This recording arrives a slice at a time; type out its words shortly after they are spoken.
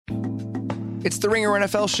It's the Ringer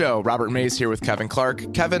NFL show. Robert Mays here with Kevin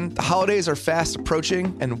Clark. Kevin, the holidays are fast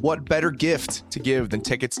approaching, and what better gift to give than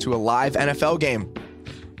tickets to a live NFL game?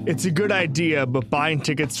 It's a good idea, but buying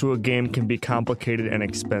tickets to a game can be complicated and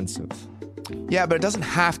expensive. Yeah, but it doesn't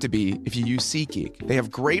have to be if you use SeatGeek. They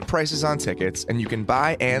have great prices on tickets, and you can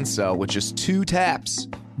buy and sell with just 2 taps.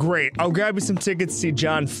 Great. I'll grab you some tickets to see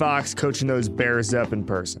John Fox coaching those Bears up in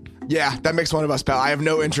person. Yeah, that makes one of us, pal. I have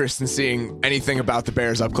no interest in seeing anything about the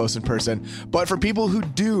Bears up close in person. But for people who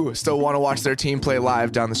do still want to watch their team play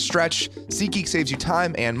live down the stretch, SeatGeek saves you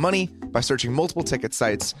time and money by searching multiple ticket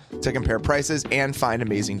sites to compare prices and find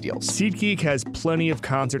amazing deals. SeatGeek has plenty of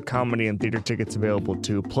concert, comedy, and theater tickets available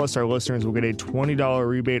too. Plus, our listeners will get a $20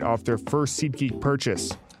 rebate off their first SeatGeek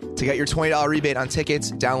purchase. To get your $20 rebate on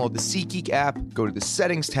tickets, download the SeatGeek app, go to the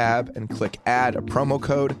Settings tab, and click Add a Promo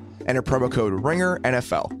Code. Enter promo code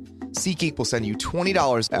RINGERNFL. SeatGeek will send you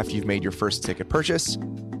 $20 after you've made your first ticket purchase.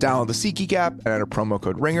 Download the SeatGeek app and enter promo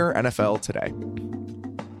code RINGERNFL today.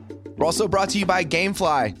 We're also brought to you by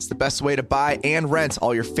GameFly. It's the best way to buy and rent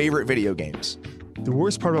all your favorite video games. The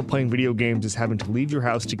worst part about playing video games is having to leave your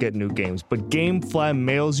house to get new games, but GameFly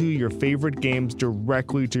mails you your favorite games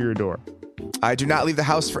directly to your door. I do not leave the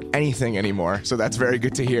house for anything anymore, so that's very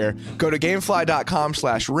good to hear. Go to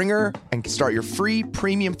gamefly.com/ringer and start your free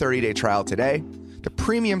premium 30-day trial today. The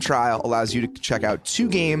premium trial allows you to check out 2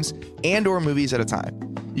 games and or movies at a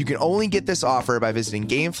time. You can only get this offer by visiting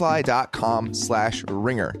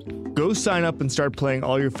gamefly.com/ringer. Go sign up and start playing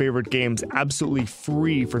all your favorite games absolutely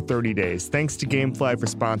free for 30 days. Thanks to GameFly for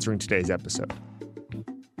sponsoring today's episode.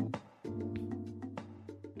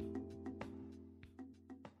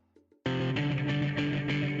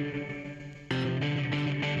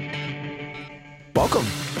 Welcome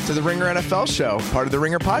to the Ringer NFL show, part of the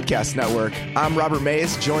Ringer Podcast Network. I'm Robert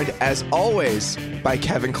Mays, joined as always by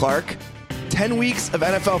Kevin Clark. 10 weeks of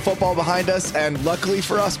NFL football behind us, and luckily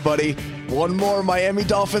for us, buddy, one more Miami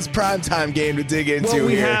Dolphins primetime game to dig into Well,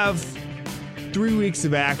 we here. have 3 weeks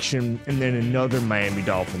of action and then another Miami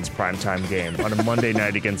Dolphins primetime game on a Monday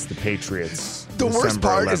night against the Patriots. The worst December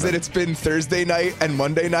part 11th. is that it's been Thursday night and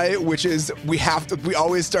Monday night, which is we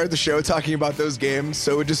always start the show talking about those games,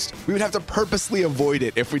 so we would have to purposely avoid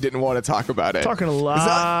it if we didn't want to talk about it. Talking a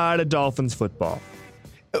lot of Dolphins football.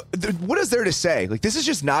 What is there to say? Like, this is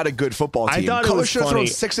just not a good football team. I thought it was should have thrown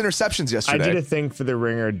funny. 6 interceptions yesterday. I did a thing for the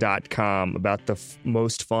ringer.com about the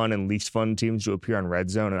most fun and least fun teams to appear on Red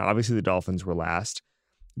Zone, and obviously the Dolphins were last.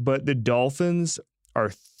 But the Dolphins are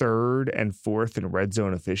 3rd and 4th in Red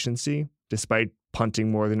Zone efficiency, despite punting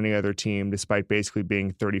more than any other team, despite basically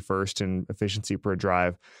being 31st in efficiency per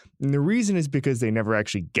drive. And the reason is because they never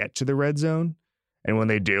actually get to the Red Zone. And when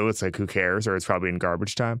they do, it's like, who cares? Or it's probably in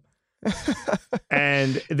garbage time.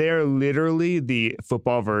 And they're literally the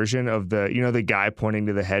football version of the guy pointing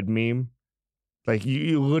to the head meme. Like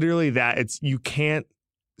you literally you can't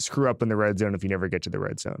screw up in the red zone if you never get to the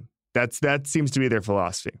red zone. That seems to be their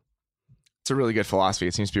philosophy. It's a really good philosophy.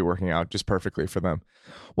 It seems to be working out just perfectly for them.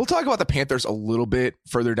 We'll talk about the Panthers a little bit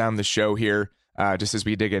further down the show here, just as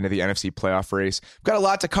we dig into the NFC playoff race. We've got a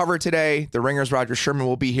lot to cover today. The Ringer's Roger Sherman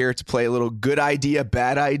will be here to play a little good idea,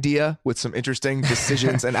 bad idea with some interesting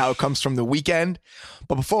decisions and outcomes from the weekend.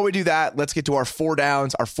 But before we do that, let's get to our 4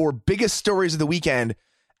 downs, our 4 biggest stories of the weekend.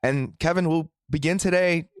 And Kevin, will begin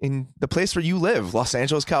today in the place where you live, Los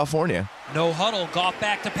Angeles, California. No huddle. Goff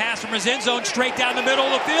back to pass from his end zone, straight down the middle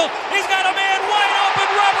of the field. He's got a man wide open.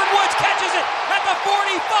 Robert Woods catches it at the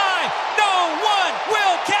 45. No one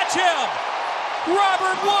will catch him.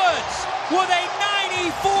 Robert Woods with a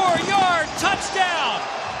 94-yard touchdown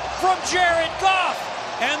from Jared Goff.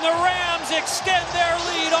 And the Rams extend their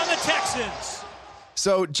lead on the Texans.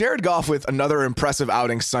 So Jared Goff with another impressive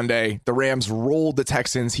outing Sunday. The Rams rolled the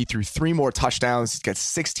Texans. He threw 3 more touchdowns. He's got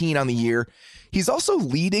 16 on the year. He's also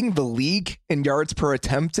leading the league in yards per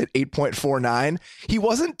attempt at 8.49. He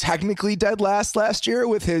wasn't technically dead last year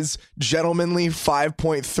with his gentlemanly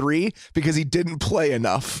 5.3 because he didn't play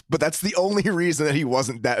enough. But that's the only reason that he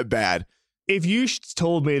wasn't that bad. If you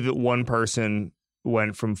told me that one person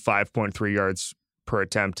went from 5.3 yards per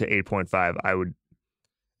attempt to 8.5, I would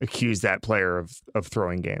accuse that player of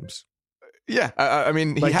throwing games. Yeah, I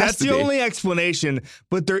mean, he has that's to the be. only explanation,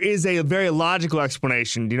 but there is a very logical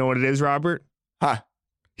explanation. Do you know what it is, Robert? Huh.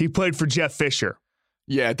 He played for Jeff Fisher.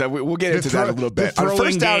 Yeah, we'll get into that a little bit. The On throwing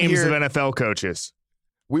first down games here, of NFL coaches.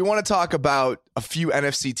 we want to talk about a few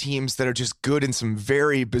NFC teams that are just good in some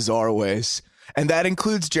very bizarre ways. And that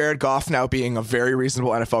includes Jared Goff now being a very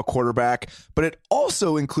reasonable NFL quarterback, but it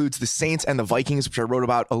also includes the Saints and the Vikings, which I wrote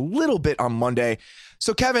about a little bit on Monday.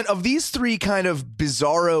 So, Kevin, of these 3 kind of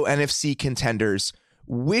bizarro NFC contenders,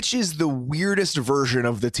 which is the weirdest version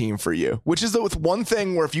of the team for you? Which is the one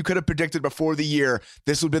thing where if you could have predicted before the year,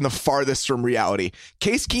 this would have been the farthest from reality?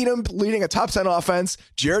 Case Keenum leading a top 10 offense,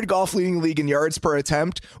 Jared Goff leading the league in yards per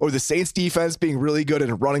attempt, or the Saints defense being really good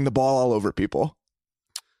and running the ball all over people?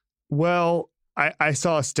 Well, I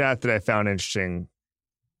saw a stat that I found interesting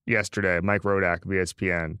yesterday. Mike Rodak of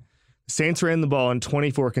ESPN. The Saints ran the ball in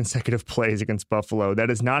 24 consecutive plays against Buffalo. That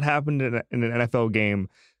has not happened in an NFL game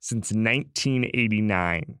since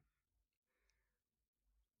 1989.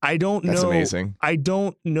 I don't know. That's amazing. I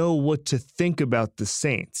don't know what to think about the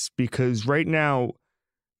Saints because right now,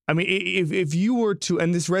 I mean, if you were to,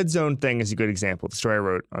 and this red zone thing is a good example, the story I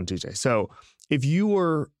wrote on Tuesday. So if you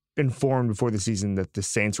were informed before the season that the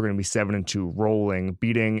Saints were going to be 7-2 rolling,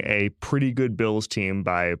 beating a pretty good Bills team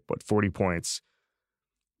by 40 points,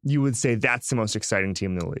 you would say that's the most exciting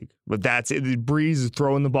team in the league. But that's it. Breeze is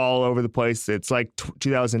throwing the ball all over the place. It's like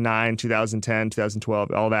 2009, 2010,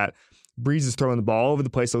 2012, all that. Breeze is throwing the ball all over the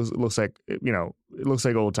place. It looks like, it looks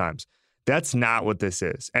like old times. That's not what this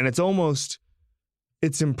is. And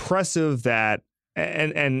it's impressive that,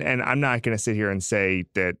 and I'm not going to sit here and say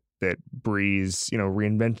that Breeze,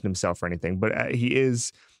 reinvented himself or anything, but he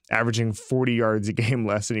is averaging 40 yards a game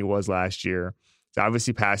less than he was last year. He's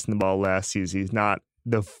obviously passing the ball less. He's not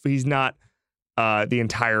the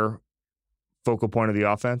entire focal point of the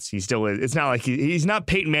offense. He still is. It's not like he's not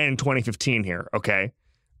Peyton Manning 2015 here, okay?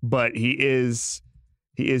 But he is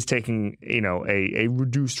taking, a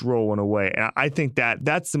reduced role in a way. And I think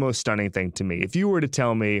that's the most stunning thing to me. If you were to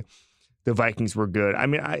tell me the Vikings were good, I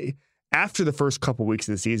mean, after the first couple weeks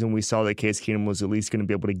of the season, we saw that Case Keenum was at least going to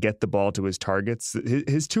be able to get the ball to his targets.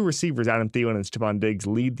 His two receivers, Adam Thielen and Stephon Diggs,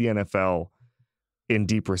 lead the NFL in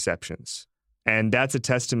deep receptions. And that's a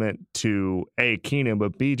testament to A, Keenum,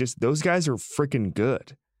 but B, just those guys are freaking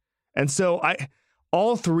good. And so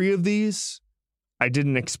all three of these I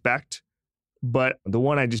didn't expect, but the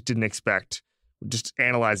one I just didn't expect, just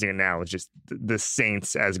analyzing it now, is just the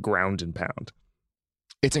Saints as ground and pound.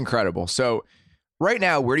 It's incredible. So right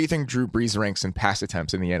now, where do you think Drew Brees ranks in pass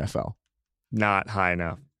attempts in the NFL? Not high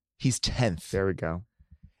enough. He's 10th. There we go.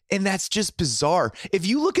 And that's just bizarre. If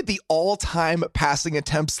you look at the all-time passing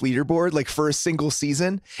attempts leaderboard, like for a single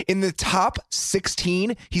season, in the top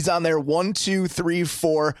 16, he's on there 1, 2, 3,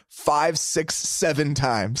 4, 5, 6, 7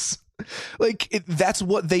 times. That's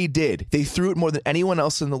what they did. They threw it more than anyone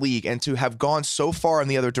else in the league, and to have gone so far in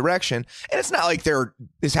the other direction, and it's not like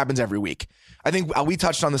this happens every week. I think we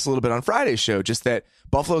touched on this a little bit on Friday's show, just that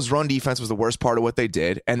Buffalo's run defense was the worst part of what they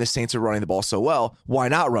did, and the Saints are running the ball so well, why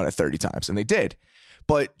not run it 30 times? And they did.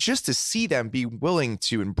 But just to see them be willing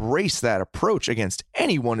to embrace that approach against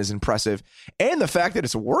anyone is impressive. And the fact that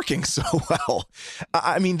it's working so well.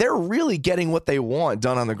 I mean, they're really getting what they want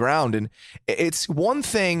done on the ground. And it's one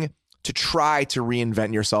thing to try to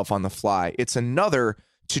reinvent yourself on the fly. It's another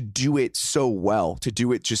to do it so well, to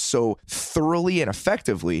do it just so thoroughly and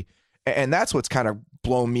effectively. And that's what's kind of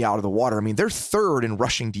blown me out of the water. I mean, they're third in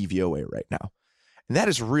rushing DVOA right now. And that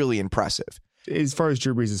is really impressive. As far as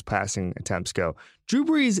Drew Brees' passing attempts go, Drew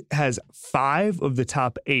Brees has 5 of the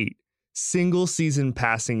top 8 single season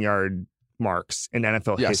passing yard marks in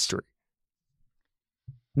NFL history.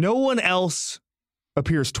 No one else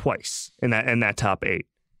appears twice in that top 8.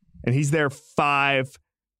 And he's there 5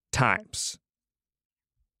 times.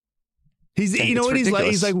 He's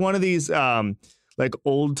he's like one of these like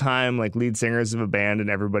old time like lead singers of a band, and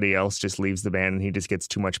everybody else just leaves the band and he just gets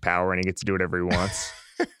too much power and he gets to do whatever he wants.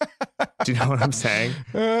 Do you know what I'm saying?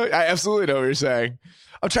 I absolutely know what you're saying.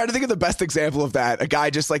 I'm trying to think of the best example of that. A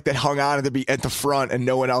guy just like that hung on at the front and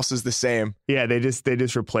no one else is the same. Yeah, they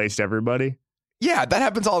just replaced everybody. Yeah, that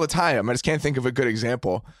happens all the time. I just can't think of a good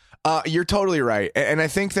example. You're totally right. And I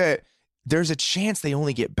think that there's a chance they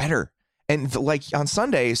only get better. And like on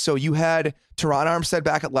Sunday, so you had Teron Armstead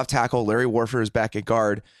back at left tackle, Larry Warford is back at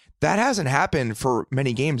guard. That hasn't happened for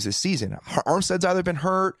many games this season. Armstead's either been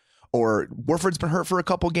hurt or Warford's been hurt for a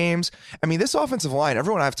couple games. I mean, this offensive line,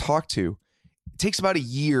 everyone I've talked to, it takes about a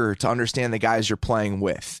year to understand the guys you're playing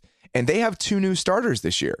with. And they have 2 new starters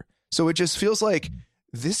this year. So it just feels like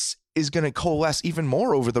this is going to coalesce even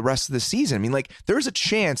more over the rest of the season. I mean, like, there's a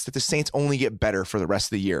chance that the Saints only get better for the rest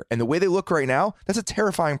of the year. And the way they look right now, that's a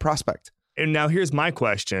terrifying prospect. And now here's my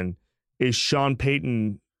question. Is Sean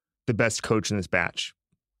Payton the best coach in this batch?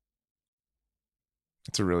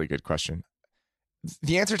 That's a really good question.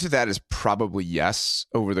 The answer to that is probably yes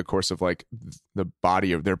over the course of like their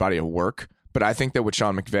body of work. But I think that what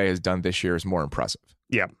Sean McVay has done this year is more impressive.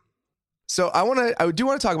 Yeah. So I do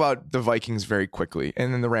want to talk about the Vikings very quickly,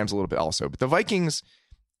 and then the Rams a little bit also. But the Vikings,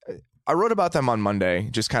 I wrote about them on Monday,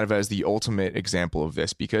 just kind of as the ultimate example of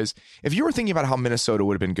this, because if you were thinking about how Minnesota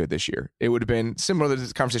would have been good this year, it would have been similar to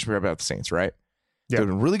the conversation we had about the Saints, right? Yeah. They've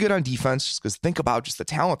been really good on defense because think about just the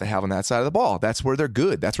talent they have on that side of the ball. That's where they're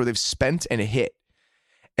good. That's where they've spent and hit.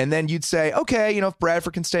 And then you'd say, okay, if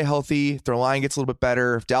Bradford can stay healthy, if their line gets a little bit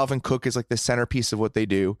better, if Dalvin Cook is like the centerpiece of what they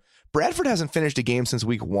do. Bradford hasn't finished a game since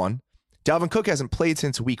week 1. Dalvin Cook hasn't played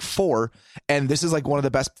since week 4. And this is like one of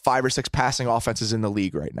the best 5 or 6 passing offenses in the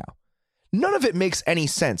league right now. None of it makes any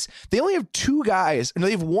sense. They only have 2 guys, and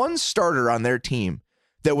they have 1 starter on their team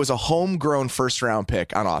that was a homegrown first-round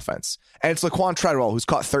pick on offense. And it's Laquan Treadwell, who's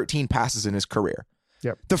caught 13 passes in his career.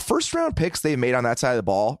 Yep. The first-round picks they've made on that side of the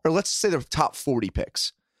ball, or let's say the top 40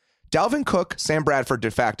 picks, Dalvin Cook, Sam Bradford de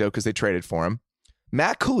facto because they traded for him,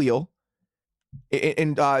 Matt Khalil,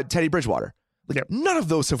 and Teddy Bridgewater. Yep. None of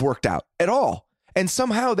those have worked out at all. And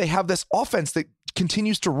somehow they have this offense that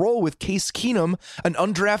continues to roll with Case Keenum, an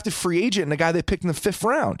undrafted free agent and a guy they picked in the 5th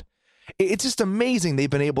round. It's just amazing they've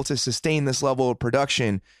been able to sustain this level of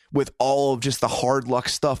production with all of just the hard luck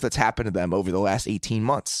stuff that's happened to them over the last 18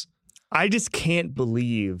 months. I just can't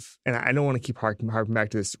believe, and I don't want to keep harping back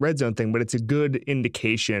to this red zone thing, but it's a good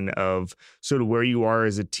indication of sort of where you are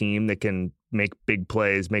as a team that can make big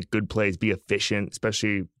plays, make good plays, be efficient,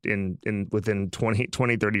 especially in within 20,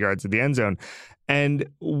 30 yards of the end zone. And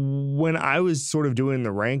when I was sort of doing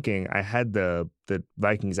the ranking, I had the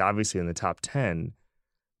Vikings obviously in the top 10.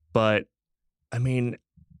 But, I mean,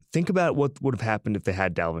 think about what would have happened if they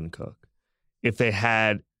had Dalvin Cook. If they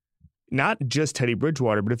had not just Teddy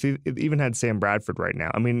Bridgewater, but if they even had Sam Bradford right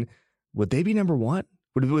now. I mean, would they be number 1?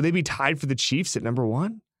 Would they be tied for the Chiefs at number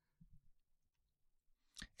 1?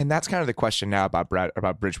 And that's kind of the question now about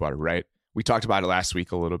Bridgewater, right? We talked about it last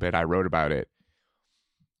week a little bit. I wrote about it.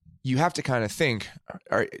 You have to kind of think,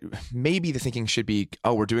 or maybe the thinking should be,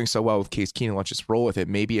 oh, we're doing so well with Case Keenum, let's just roll with it.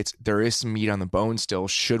 Maybe there is some meat on the bone still.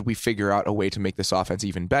 Should we figure out a way to make this offense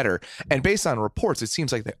even better? And based on reports, it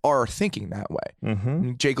seems like they are thinking that way.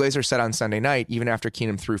 Mm-hmm. Jay Glazer said on Sunday night, even after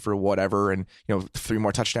Keenum threw for whatever and 3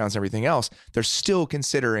 more touchdowns and everything else, they're still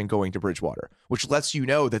considering going to Bridgewater, which lets you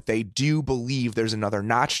know that they do believe there's another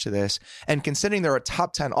notch to this. And considering they're a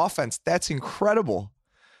top 10 offense, that's incredible.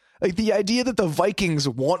 Like the idea that the Vikings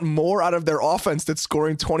want more out of their offense that's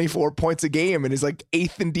scoring 24 points a game and is like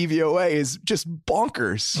 8th in DVOA is just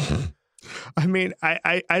bonkers. I mean,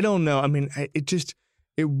 I don't know. I mean,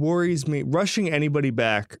 it worries me. Rushing anybody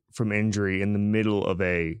back from injury in the middle of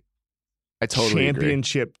a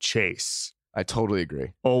championship chase. I totally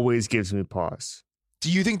agree. Always gives me pause.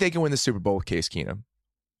 Do you think they can win the Super Bowl with Case Keenum?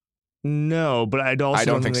 No, but I don't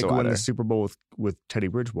think they so can win either. the Super Bowl with Teddy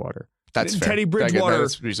Bridgewater. That's fair. Teddy Bridgewater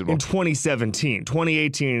that's reasonable. in 2017.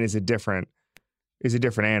 2018 is a different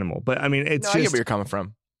animal. But I mean, it's I get where you're coming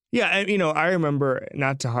from. Yeah, and, I remember,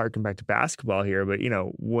 not to harken back to basketball here, but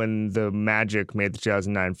when the Magic made the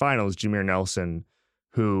 2009 finals, Jameer Nelson,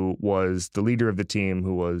 who was the leader of the team,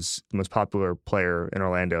 who was the most popular player in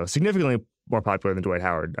Orlando, significantly more popular than Dwight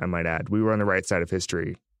Howard, I might add. We were on the right side of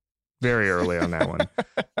history very early on that one.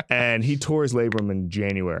 And he tore his labrum in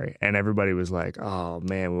January. And everybody was like, oh,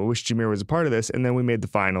 man, we wish Jameer was a part of this. And then we made the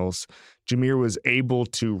finals. Jameer was able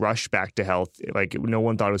to rush back to health. Like, no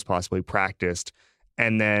one thought it was possible. He practiced.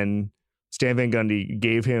 And then Stan Van Gundy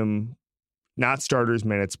gave him not starters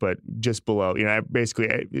minutes, but just below. Basically,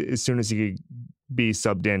 as soon as he could be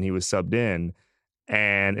subbed in, he was subbed in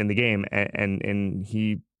and in the game. And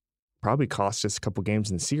he probably cost us a couple games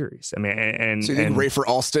in the series. I mean, so you think Rafer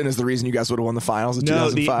Alston is the reason you guys would have won the finals in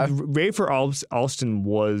 2005? Rafer Alston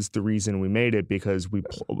was the reason we made it because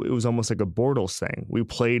it was almost like a Bortles thing. We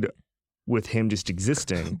played with him just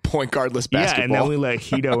existing. Point guardless basketball. Yeah, and then we let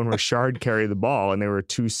Hito and Rashard carry the ball, and they were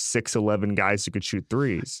 2 6'11" guys who could shoot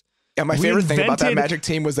threes. Yeah, my favorite thing about that Magic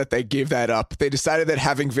team was that they gave that up. They decided that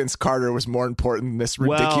having Vince Carter was more important than this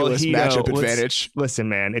ridiculous matchup advantage. Listen,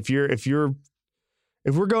 man,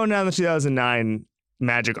 if we're going down the 2009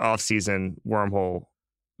 Magic offseason wormhole,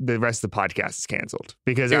 the rest of the podcast is canceled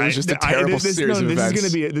because it was just a terrible series of events.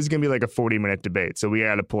 This is gonna be like a 40-minute debate, so we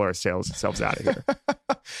got to pull ourselves out of here.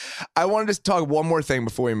 I wanted to talk one more thing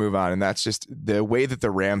before we move on, and that's just the way that the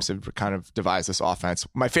Rams have kind of devised this offense.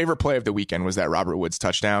 My favorite play of the weekend was that Robert Woods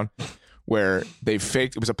touchdown, where they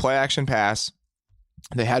faked. It was a play action pass.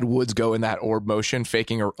 They had Woods go in that orb motion,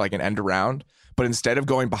 faking like an end around. But instead of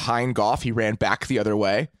going behind Goff, he ran back the other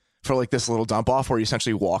way for like this little dump off where he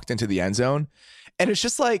essentially walked into the end zone. And it's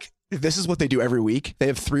just like, this is what they do every week. They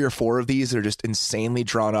have 3 or 4 of these that are just insanely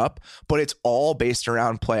drawn up, but it's all based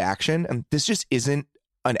around play action. And this just isn't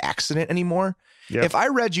an accident anymore. Yep. If I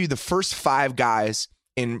read you the first 5 guys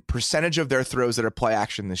in percentage of their throws that are play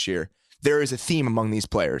action this year, there is a theme among these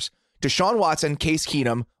players. Deshaun Watson, Case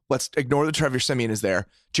Keenum. Let's ignore that Trevor Siemian is there.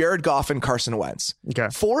 Jared Goff and Carson Wentz. Okay.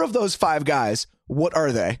 4 of those 5 guys, what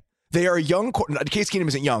are they? They are young. Case Keenum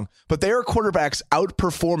isn't young, but they are quarterbacks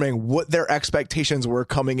outperforming what their expectations were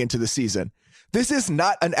coming into the season. This is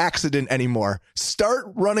not an accident anymore. Start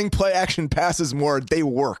running play action passes more. They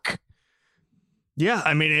work. Yeah,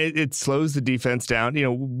 I mean, it slows the defense down. You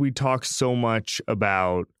know, we talk so much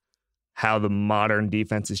about how the modern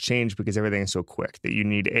defense has changed because everything is so quick that you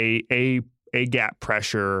need a gap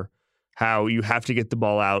pressure, how you have to get the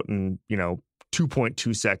ball out in,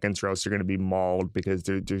 2.2 seconds or else you're going to be mauled because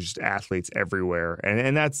there's just athletes everywhere.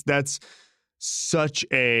 And that's such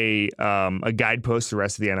a guidepost to the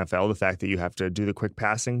rest of the NFL, the fact that you have to do the quick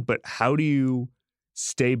passing. But how do you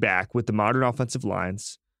stay back with the modern offensive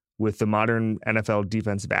lines, with the modern NFL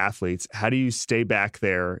defensive athletes? How do you stay back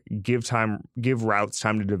there, give routes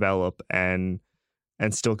time to develop and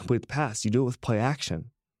still complete the pass? You do it with play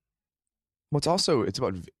action. Well, it's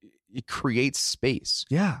about it creates space.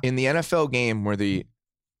 Yeah. In the NFL game where the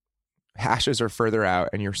hashes are further out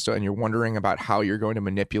and you're wondering about how you're going to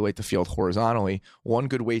manipulate the field horizontally, one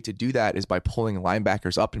good way to do that is by pulling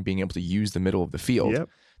linebackers up and being able to use the middle of the field. Yep.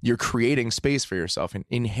 You're creating space for yourself and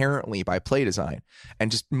inherently by play design. And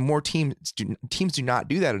just more teams do not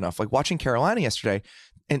do that enough. Like watching Carolina yesterday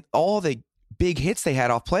and all the big hits they had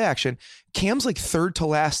off play action, Cam's like 3rd to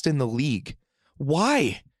last in the league.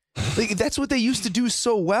 Why? Like that's what they used to do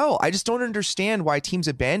so well. I just don't understand why teams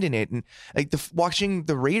abandon it. And like watching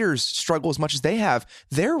the Raiders struggle as much as they have,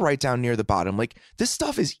 they're right down near the bottom. Like this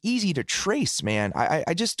stuff is easy to trace, man.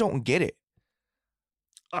 I just don't get it.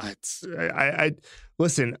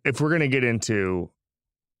 Listen, if we're going to get into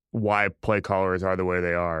why play callers are the way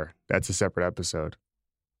they are, that's a separate episode.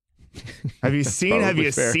 Have you seen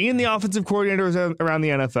the offensive coordinators around the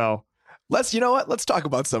NFL? Let's talk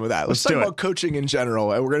about some of that. Let's talk about coaching in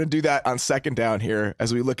general. And we're going to do that on second down here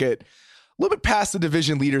as we look at a little bit past the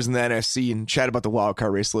division leaders in the NFC and chat about the wild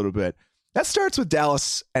card race a little bit. That starts with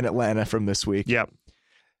Dallas and Atlanta from this week. Yep.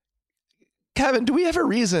 Kevin, do we have a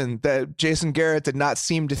reason that Jason Garrett did not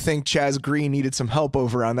seem to think Chaz Green needed some help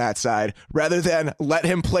over on that side rather than let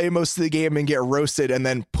him play most of the game and get roasted and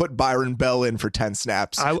then put Byron Bell in for 10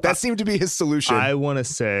 snaps? That seemed to be his solution. I want to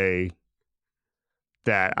say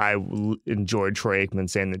that I enjoyed Troy Aikman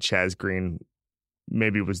saying that Chaz Green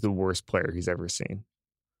maybe was the worst player he's ever seen.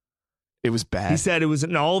 It was bad. He said it was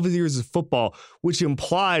in all of his years of football, which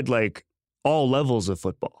implied like all levels of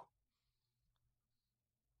football.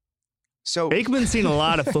 So Aikman's seen a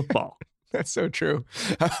lot of football. That's so true.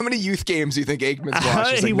 How many youth games do you think Aikman's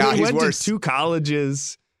watched? He went to 2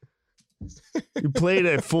 colleges. He played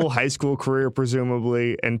a full high school career,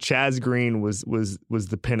 presumably, and Chaz Green was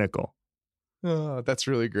the pinnacle. Oh, that's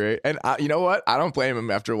really great. And you know what? I don't blame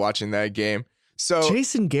him after watching that game. So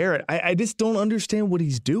Jason Garrett, I just don't understand what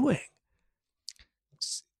he's doing.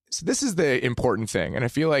 So this is the important thing. And I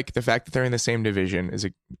feel like the fact that they're in the same division is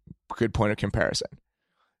a good point of comparison.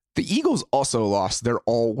 The Eagles also lost their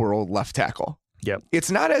all-world left tackle. Yep.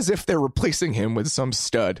 It's not as if they're replacing him with some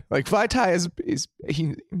stud. Like Vaitai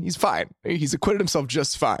he's fine. He's acquitted himself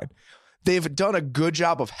just fine. They've done a good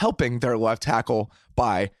job of helping their left tackle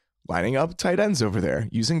by lining up tight ends over there,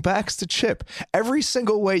 using backs to chip. Every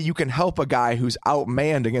single way you can help a guy who's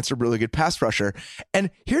outmanned against a really good pass rusher. And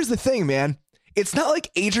here's the thing, man. It's not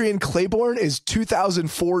like Adrian Claiborne is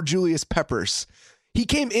 2004 Julius Peppers. He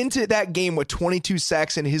came into that game with 22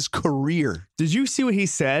 sacks in his career. Did you see what he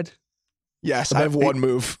said? Yes, I have one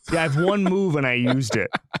move. Yeah, I have one move and I used it.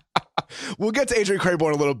 We'll get to Adrian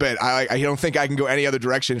Claiborne a little bit. I don't think I can go any other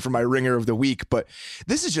direction for my ringer of the week, but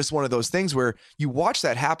this is just one of those things where you watch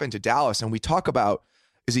that happen to Dallas and we talk about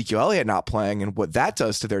Ezekiel Elliott not playing and what that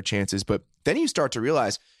does to their chances. But then you start to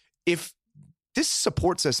realize if this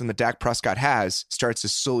support system that Dak Prescott has starts to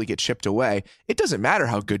slowly get chipped away, it doesn't matter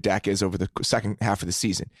how good Dak is over the second half of the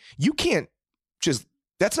season. You can't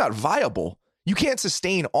that's not viable. You can't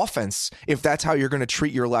sustain offense if that's how you're going to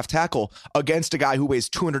treat your left tackle against a guy who weighs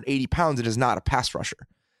 280 pounds and is not a pass rusher.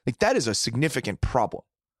 Like that is a significant problem.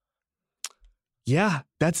 Yeah,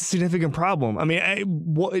 that's a significant problem. I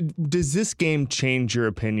mean, does this game change your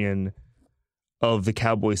opinion of the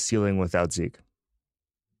Cowboys' ceiling without Zeke?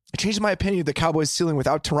 It changed my opinion of the Cowboys' ceiling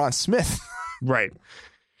without Tyron Smith. Right.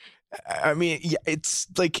 I mean, it's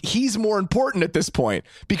like he's more important at this point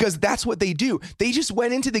because that's what they do. They just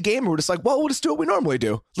went into the game and were just like, well, we'll just do what we normally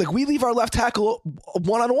do. Like we leave our left tackle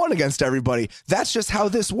one-on-one against everybody. That's just how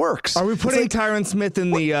this works. Are we putting Tyron Smith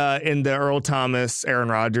in the Earl Thomas, Aaron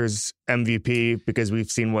Rodgers MVP because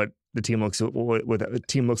we've seen what the team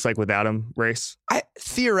looks like without him, Race?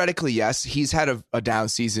 Theoretically, yes. He's had a down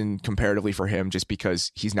season comparatively for him just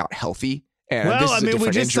because he's not healthy. And we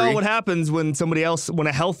just saw what happens when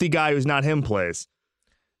a healthy guy who's not him plays.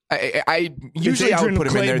 I usually I would put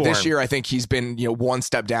him in there. This year, I think he's been one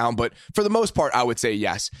step down, but for the most part, I would say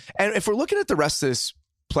yes. And if we're looking at the rest of this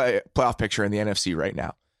playoff picture in the NFC right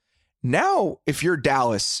now, if you're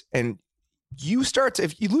Dallas and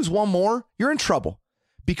if you lose one more, you're in trouble.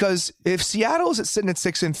 Because if Seattle is sitting at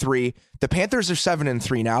 6-3, the Panthers are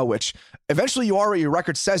 7-3 now, which eventually you are what your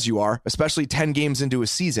record says you are, especially 10 games into a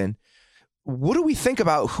season. What do we think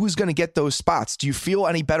about who's going to get those spots? Do you feel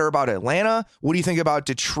any better about Atlanta? What do you think about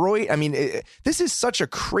Detroit? I mean, this is such a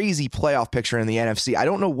crazy playoff picture in the NFC. I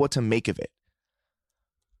don't know what to make of it.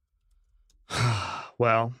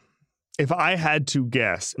 Well, if I had to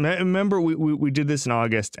guess, remember we did this in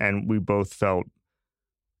August and we both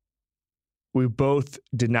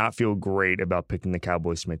did not feel great about picking the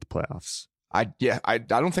Cowboys to make the playoffs. I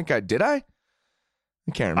don't think I did. I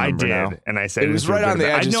can't remember. I did, now. And I said it was right on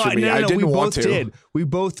the edges for me. I didn't want to. We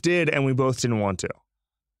both did, and we both didn't want to.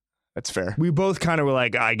 That's fair. We both kind of were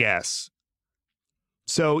like, I guess.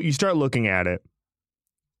 So you start looking at it.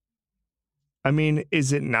 I mean,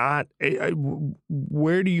 is it not?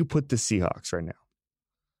 Where do you put the Seahawks right now?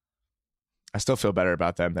 I still feel better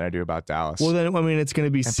about them than I do about Dallas. Well, then, I mean, it's going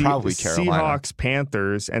to be probably Carolina. Seahawks,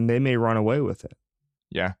 Panthers, and they may run away with it.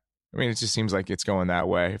 Yeah. I mean, it just seems like it's going that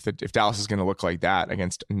way. If Dallas is going to look like that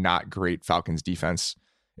against not great Falcons defense,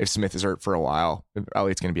 if Smith is hurt for a while, if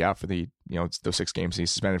Elliott's going to be out for the those 6 games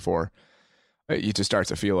he's suspended for, it just starts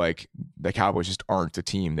to feel like the Cowboys just aren't the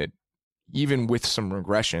team that, even with some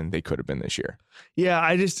regression, they could have been this year. Yeah,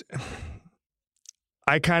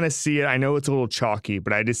 I kind of see it. I know it's a little chalky,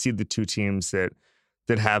 but I just see the two teams that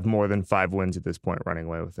have more than 5 wins at this point running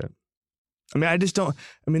away with it. I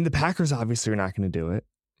mean, the Packers obviously are not going to do it.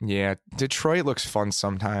 Yeah, Detroit looks fun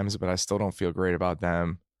sometimes, but I still don't feel great about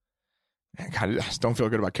them. I just don't feel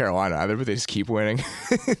good about Carolina either, but they just keep winning.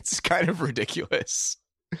 It's kind of ridiculous.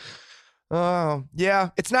 Yeah,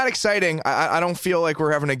 it's not exciting. I don't feel like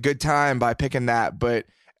we're having a good time by picking that, but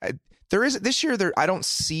there is this year. I don't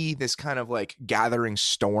see this kind of like gathering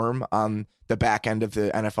storm on the back end of the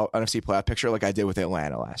NFC playoff picture like I did with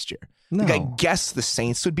Atlanta last year. No. Like, I guess the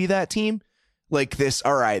Saints would be that team. Like this,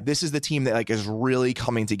 all right, this is the team that like is really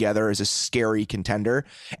coming together as a scary contender.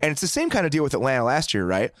 And it's the same kind of deal with Atlanta last year,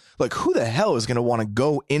 right? Like, who the hell is going to want to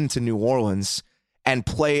go into New Orleans and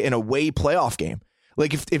play an away playoff game?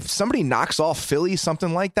 Like, if somebody knocks off Philly,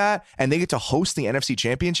 something like that, and they get to host the NFC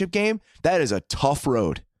Championship game, that is a tough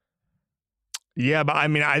road. Yeah, but I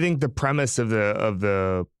mean, I think the premise of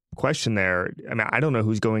the question there, I mean, I don't know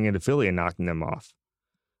who's going into Philly and knocking them off.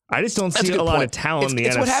 I just don't see a lot of talent in the NFC.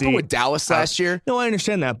 It's what happened with Dallas last year. No, I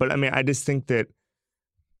understand that, but I mean, I just think that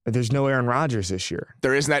there's no Aaron Rodgers this year.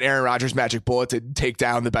 There isn't that Aaron Rodgers magic bullet to take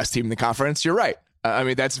down the best team in the conference. You're right. I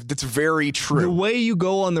mean, that's very true. The way you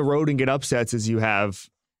go on the road and get upsets is you have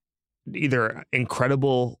either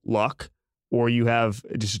incredible luck or you have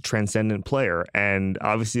just a transcendent player. And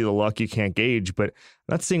obviously the luck you can't gauge, but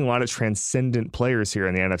I'm not seeing a lot of transcendent players here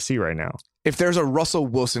in the NFC right now. If there's a Russell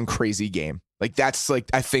Wilson crazy game, like that's like,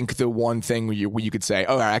 I think the one thing where you could say,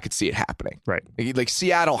 oh, I could see it happening. Right. Like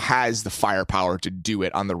Seattle has the firepower to do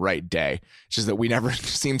it on the right day. It's just that we never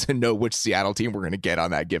seem to know which Seattle team we're going to get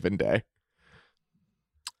on that given day.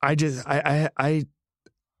 Do you know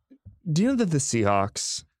that the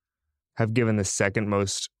Seahawks have given the second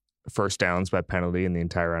most first downs by penalty in the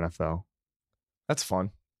entire NFL? That's fun.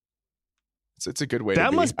 It's a good way to be.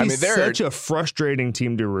 That must be such a frustrating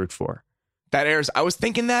team to root for. That airs. I was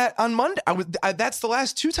thinking that on Monday. That's the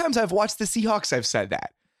last 2 times I've watched the Seahawks. I've said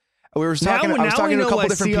that. I was talking to a couple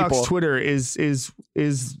different Seahawks people. Twitter is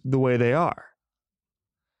the way they are.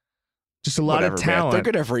 Just a lot of talent. Man. They're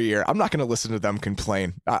good every year. I'm not going to listen to them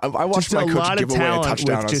complain. I watched my coach give away a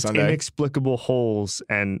touchdown on just Sunday. Inexplicable holes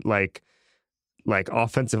and like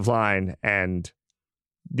offensive line and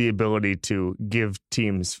the ability to give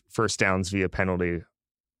teams first downs via penalty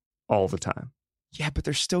all the time. Yeah, but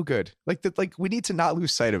they're still good. Like we need to not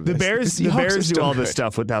lose sight of this. The Bears do all good. this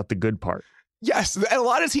stuff without the good part. Yes, and a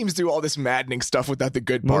lot of teams do all this maddening stuff without the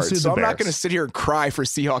good part. So I'm not going to sit here and cry for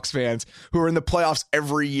Seahawks fans who are in the playoffs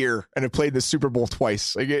every year and have played the Super Bowl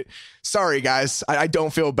twice. Sorry, guys. I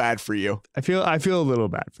don't feel bad for you. I feel a little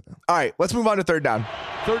bad for them. All right, let's move on to third down.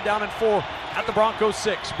 3rd down and 4 at the Broncos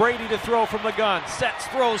 6. Brady to throw from the gun. Sets,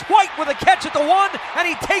 throws. White with a catch at the 1, and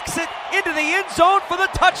he takes it into the end zone for the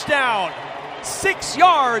touchdown. 6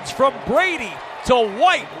 yards from Brady to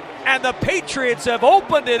White. And the Patriots have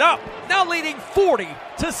opened it up, now leading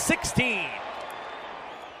 40-16.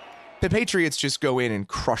 the Patriots just go in and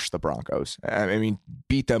crush the Broncos. I mean,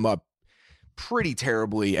 beat them up pretty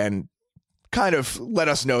terribly and kind of let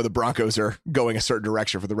us know the Broncos are going a certain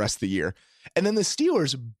direction for the rest of the year. And then the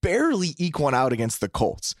Steelers barely eke one out against the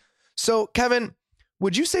Colts. So, Kevin,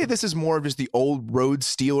 would you say this is more of just the old road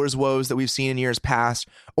Steelers woes that we've seen in years past,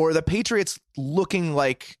 or are the Patriots looking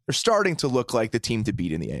like, or starting to look like the team to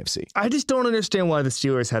beat in the AFC? I just don't understand why the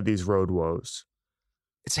Steelers have these road woes.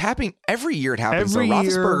 It's happening every year. It happens. Every so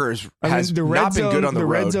year, Roethlisberger has the not been good on the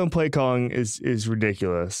road. The red zone play calling is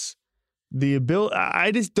ridiculous.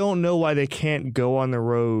 I just don't know why they can't go on the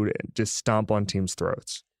road and just stomp on teams'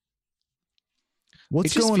 throats.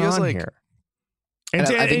 What's going on here?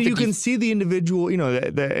 And you can see the individual,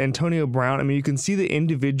 the Antonio Brown. I mean, you can see the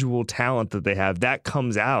individual talent that they have. That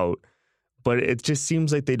comes out, but it just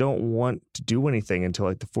seems like they don't want to do anything until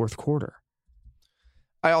like the fourth quarter.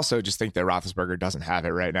 I also just think that Roethlisberger doesn't have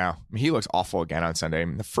it right now. I mean, he looks awful again on Sunday. I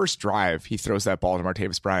mean, the first drive, he throws that ball to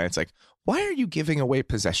Martavis Bryant. It's like, why are you giving away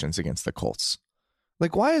possessions against the Colts?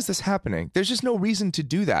 Like, why is this happening? There's just no reason to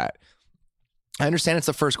do that. I understand it's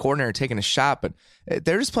the first quarter and taking a shot, but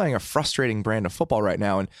they're just playing a frustrating brand of football right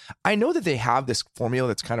now. And I know that they have this formula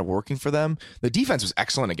that's kind of working for them. The defense was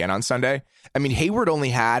excellent again on Sunday. I mean, Hayward only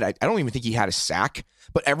had, I don't even think he had a sack,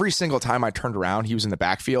 but every single time I turned around, he was in the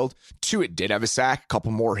backfield. Tuitt did have a sack, a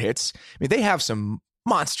couple more hits. I mean, they have some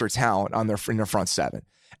monster talent in their front seven.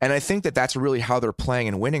 And I think that that's really how they're playing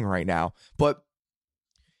and winning right now. But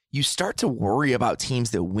you start to worry about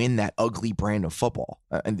teams that win that ugly brand of football.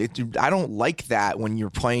 I don't like that when you're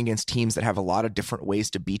playing against teams that have a lot of different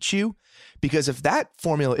ways to beat you, because if that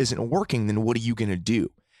formula isn't working, then what are you going to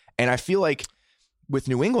do? And I feel like with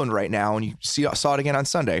New England right now, and you saw it again on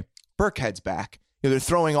Sunday, Burkhead's back. They're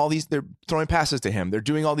throwing passes to him. They're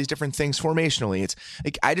doing all these different things formationally. It's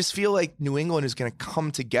like, I just feel like New England is going to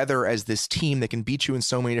come together as this team that can beat you in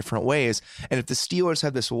so many different ways. And if the Steelers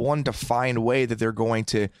have this one defined way that they're going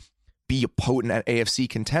to be a potent AFC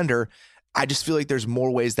contender, I just feel like there's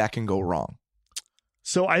more ways that can go wrong.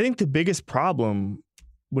 So I think the biggest problem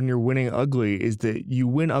when you're winning ugly is that you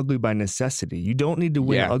win ugly by necessity. You don't need to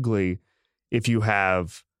win ugly if you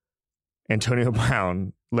have Antonio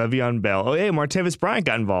Brown, Le'Veon Bell. Oh, hey, Martavis Bryant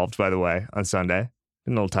got involved, by the way, on Sunday. A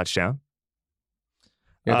little touchdown.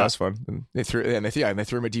 Yeah, that was fun. And they threw him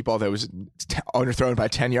a deep ball that was underthrown by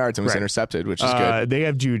 10 yards and was intercepted, which is good. They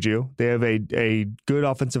have Juju. They have a good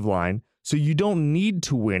offensive line. So you don't need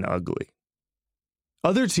to win ugly.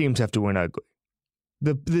 Other teams have to win ugly.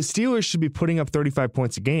 The Steelers should be putting up 35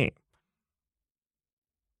 points a game.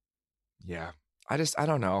 Yeah. I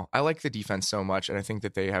don't know. I like the defense so much, and I think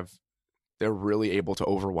that they're really able to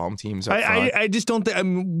overwhelm teams up front. I just don't think. I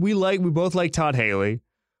mean, we both like Todd Haley.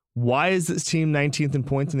 Why is this team 19th in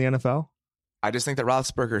points in the NFL? I just think that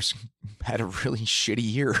Roethlisberger's had a really shitty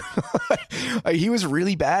year. He was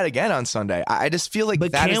really bad again on Sunday. I just feel like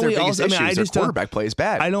that is their biggest issue. Their quarterback play is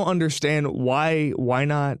bad. I don't understand why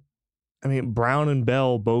not. I mean, Brown and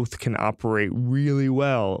Bell both can operate really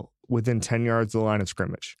well within 10 yards of the line of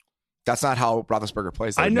scrimmage. That's not how Roethlisberger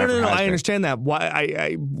plays. No. I understand that.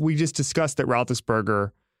 Why? We just discussed that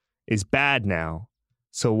Roethlisberger is bad now.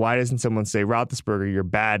 So why doesn't someone say, Roethlisberger, you're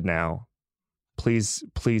bad now. Please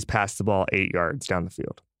pass the ball 8 yards down the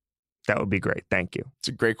field. That would be great. Thank you. It's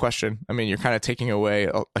a great question. I mean, you're kind of taking away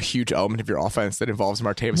a huge element of your offense that involves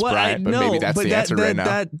Martavis Bryant, but maybe that's the answer right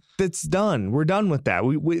now. That's done. We're done with that.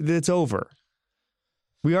 It's over.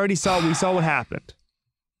 We already saw what happened.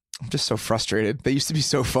 I'm just so frustrated. They used to be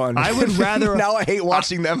so fun. I would rather now I hate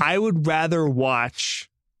watching them. I would rather watch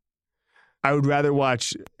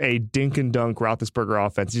a dink and dunk Roethlisberger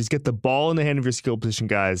offense. Just get the ball in the hand of your skill position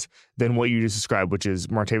guys than what you just described, which is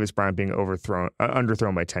Martavis Bryant being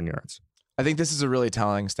underthrown by 10 yards. I think this is a really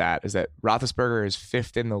telling stat, is that Roethlisberger is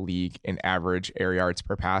 5th in the league in average air yards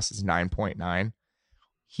per pass, is 9.9.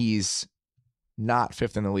 He's not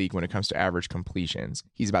 5th in the league when it comes to average completions.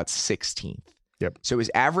 He's about 16th. Yep. So his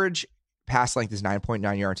average pass length is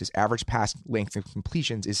 9.9 yards. His average pass length of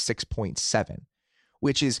completions is 6.7,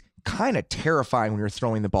 which is kind of terrifying when you're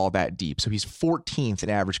throwing the ball that deep. So he's 14th in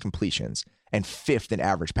average completions and 5th in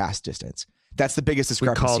average pass distance. That's the biggest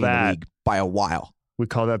discrepancy in the league by a while. We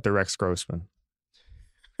call that the Rex Grossman.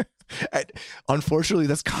 Unfortunately,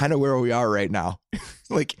 that's kind of where we are right now.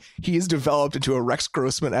 Like, he has developed into a Rex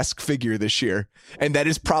Grossman-esque figure this year, and that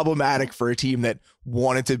is problematic for a team that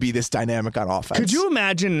wanted to be this dynamic on offense. Could you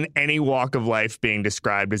imagine any walk of life being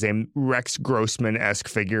described as a Rex Grossman-esque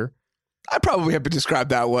figure? I probably have been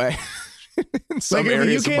described that way. In some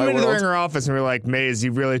areas you came into the Ringer office and were like, Mays,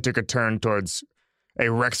 you really took a turn towards a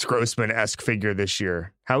Rex Grossman-esque figure this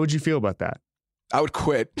year. How would you feel about that? I would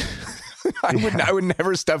quit. I would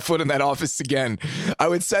never step foot in that office again. I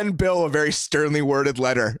would send Bill a very sternly worded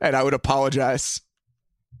letter, and I would apologize.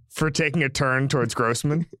 For taking a turn towards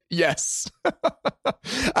Grossman? Yes.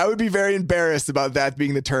 I would be very embarrassed about that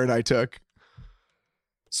being the turn I took.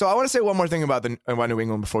 So I want to say one more thing about New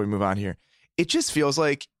England before we move on here. It just feels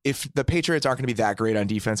like if the Patriots aren't going to be that great on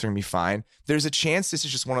defense, they're going to be fine. There's a chance this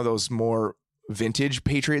is just one of those more vintage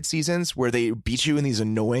Patriot seasons where they beat you in these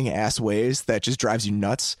annoying ass ways that just drives you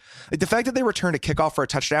nuts. Like the fact that they returned a kickoff for a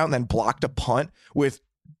touchdown and then blocked a punt with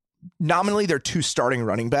nominally their 2 starting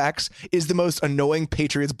running backs is the most annoying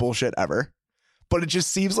Patriots bullshit ever. But it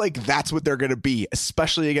just seems like that's what they're going to be,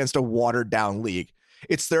 especially against a watered down league.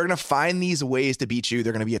 They're going to find these ways to beat you.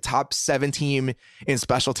 They're going to be a top 7 team in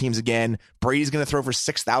special teams again. Brady's going to throw for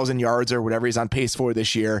 6,000 yards or whatever he's on pace for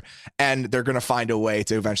this year. And they're going to find a way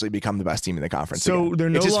to eventually become the best team in the conference. So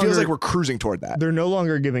again. It just feels like we're cruising toward that. They're no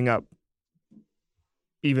longer giving up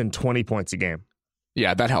even 20 points a game.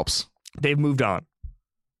 Yeah, that helps. They've moved on.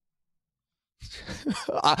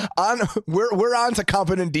 We're on to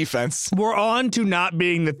competent defense. We're on to not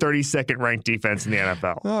being the 32nd ranked defense in the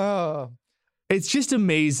NFL. It's just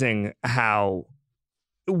amazing how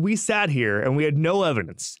we sat here and we had no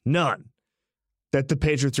evidence, none, that the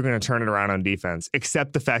Patriots are going to turn it around on defense,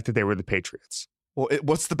 except the fact that they were the Patriots. Well,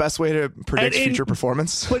 what's the best way to predict future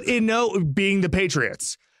performance? But being the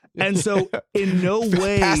Patriots. And so in no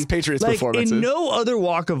way, past Patriots performances. In no other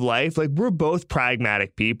walk of life, like we're both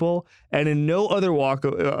pragmatic people, and in no other walk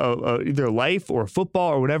of either life or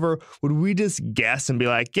football or whatever, would we just guess and be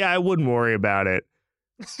like, yeah, I wouldn't worry about it.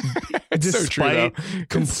 Despite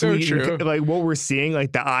complete, like what we're seeing,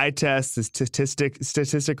 like the eye test, the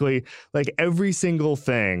statistically, like every single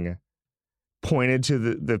thing pointed to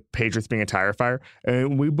the Patriots being a tire fire.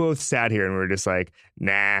 And we both sat here and we were just like,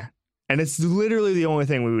 nah. And it's literally the only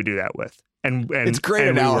thing we would do that with. And it's great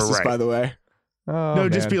analysis, by the way. Oh, no,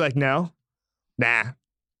 man. Just be like, nah.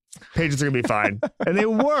 Patriots are gonna be fine, and they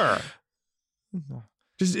were.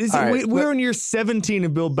 We're in year 17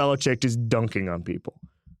 of Bill Belichick just dunking on people.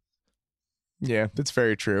 Yeah, that's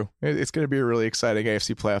very true. It's going to be a really exciting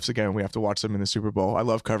AFC playoffs again. We have to watch them in the Super Bowl. I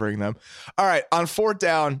love covering them. All right, on 4th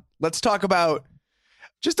down, let's talk about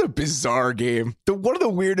just a bizarre game. One of the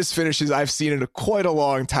weirdest finishes I've seen in quite a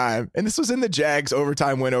long time. And this was in the Jags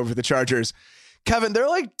overtime win over the Chargers. Kevin, there are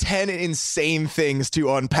like 10 insane things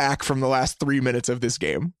to unpack from the last 3 minutes of this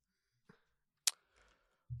game.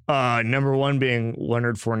 Number one being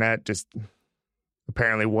Leonard Fournette just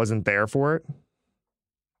apparently wasn't there for it.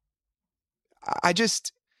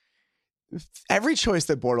 Every choice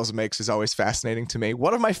that Bortles makes is always fascinating to me.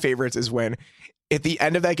 One of my favorites is when at the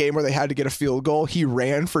end of that game where they had to get a field goal, he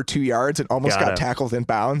ran for 2 yards and almost got tackled in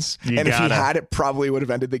bounds. If he had, it probably would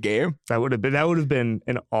have ended the game. That would have been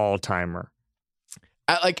an all-timer.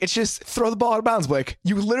 It's just throw the ball out of bounds, Blake.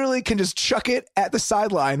 You literally can just chuck it at the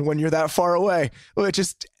sideline when you're that far away.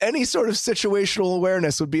 Just any sort of situational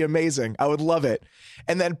awareness would be amazing. I would love it.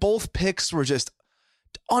 And then both picks were just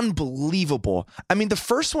unbelievable. I mean, the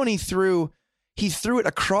first one he threw it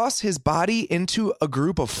across his body into a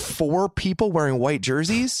group of 4 people wearing white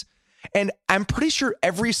jerseys. And I'm pretty sure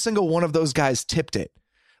every single one of those guys tipped it.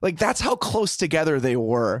 Like, that's how close together they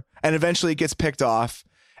were. And eventually it gets picked off.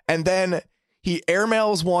 And then he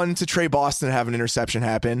airmails one to Trey Boston to have an interception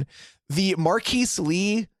happen. The Marquise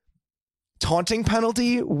Lee taunting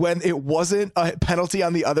penalty when it wasn't a penalty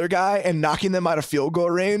on the other guy and knocking them out of field goal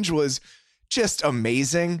range was just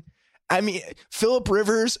amazing. I mean, Phillip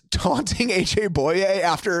Rivers taunting AJ Boye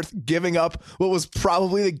after giving up what was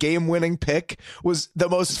probably the game-winning pick was the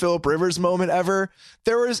most Phillip Rivers moment ever.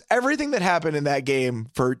 There was everything that happened in that game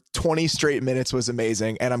for 20 straight minutes was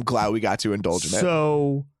amazing, and I'm glad we got to indulge in it.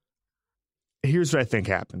 So here's what I think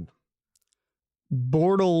happened.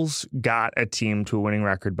 Bortles got a team to a winning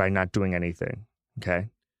record by not doing anything, okay?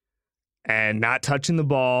 And not touching the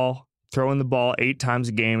ball, throwing the ball 8 times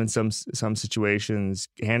a game in some situations,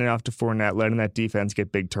 handing off to Fournette, letting that defense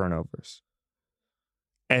get big turnovers.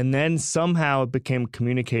 And then somehow it became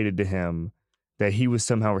communicated to him that he was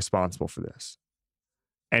somehow responsible for this.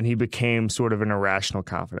 And he became sort of an irrational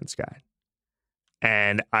confidence guy.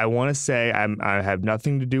 And I want to say I have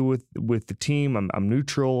nothing to do with the team. I'm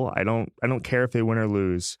neutral. I don't care if they win or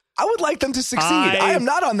lose. I would like them to succeed. I am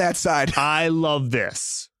not on that side. I love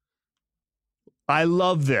this.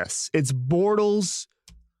 It's Bortles.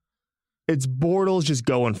 It's Bortles just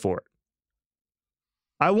going for it.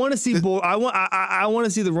 I want to see I want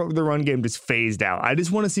to see the run game just phased out. I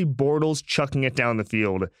just want to see Bortles chucking it down the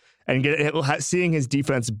field and seeing his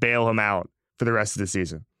defense bail him out for the rest of the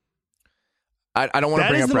season. I don't want to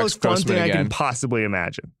bring up Rex Grossman again. That is the most fun thing I can possibly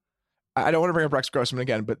imagine. I don't want to bring up Rex Grossman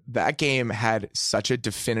again, but that game had such a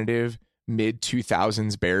definitive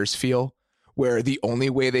mid-2000s Bears feel where the only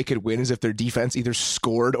way they could win is if their defense either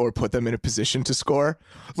scored or put them in a position to score.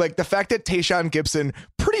 Like the fact that Tayshaun Gibson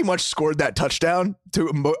pretty much scored that touchdown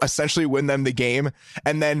to essentially win them the game.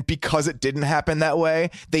 And then because it didn't happen that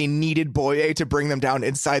way, they needed Boye to bring them down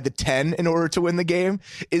inside the 10 in order to win the game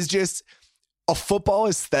is just a football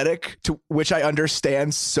aesthetic to which I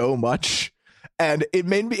understand so much. And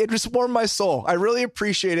it just warmed my soul. I really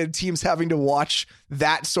appreciated teams having to watch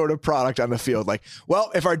that sort of product on the field. Like, well,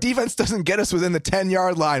 if our defense doesn't get us within the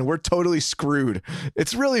 10-yard line, we're totally screwed.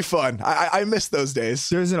 It's really fun. I miss those days.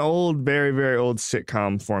 There's an old, very, very old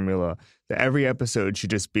sitcom formula that every episode should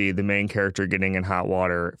just be the main character getting in hot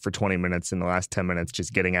water for 20 minutes and the last 10 minutes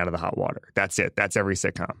just getting out of the hot water. That's it. That's every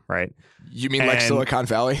sitcom, right? You mean like Silicon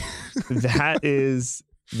Valley? That is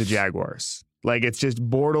the Jaguars. Like, it's just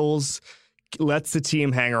Bortles lets the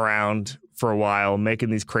team hang around for a while, making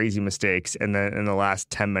these crazy mistakes. And then in the last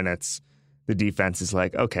 10 minutes, the defense is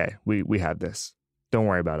like, okay, we have this. Don't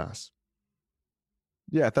worry about us.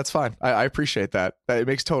 Yeah, that's fine. I appreciate that. It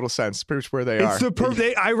makes total sense. Pretty much where they are.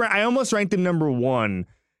 I almost ranked them number 1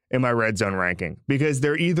 in my red zone ranking because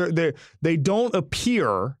they don't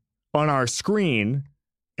appear on our screen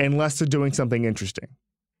unless they're doing something interesting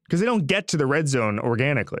because they don't get to the red zone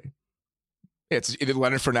organically. It's either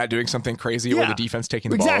Leonard Fournette doing something crazy or the defense taking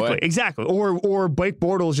the ball away. Exactly. Or Blake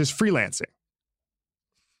Bortles just freelancing.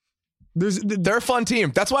 They're a fun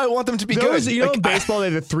team. That's why I want them to be good. You know, in baseball, they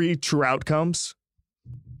have the 3 true outcomes.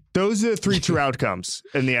 Those are the 3 true outcomes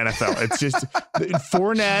in the NFL. It's just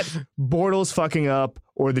Fournette, Bortles fucking up,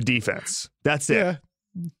 or the defense. That's it. Yeah,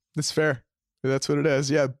 that's fair. That's what it is.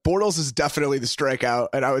 Yeah, Bortles is definitely the strikeout,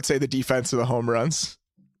 and I would say the defense are the home runs.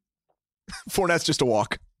 Fournette's just a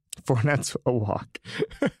walk. Fournette's a walk.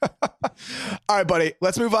 All right, buddy.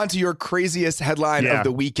 Let's move on to your craziest headline of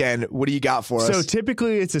the weekend. What do you got for us? So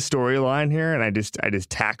typically it's a storyline here, and I just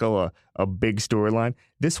tackle a big storyline.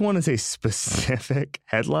 This one is a specific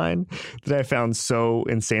headline that I found so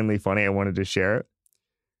insanely funny. I wanted to share it.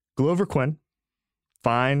 Glover Quinn,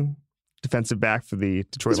 fine defensive back for the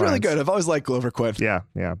Detroit Lions. He's really good. I've always liked Glover Quinn. Yeah.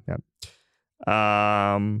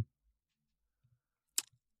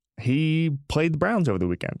 He played the Browns over the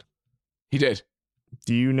weekend. He did.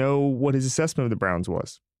 Do you know what his assessment of the Browns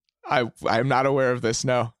was? I'm not aware of this,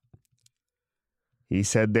 no. He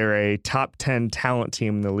said they're a top 10 talent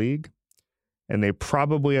team in the league, and they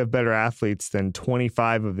probably have better athletes than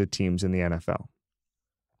 25 of the teams in the NFL.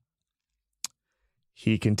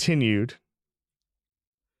 He continued,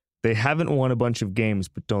 they haven't won a bunch of games,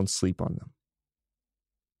 but don't sleep on them.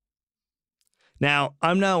 Now,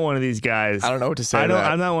 I'm not one of these guys. I don't know what to say.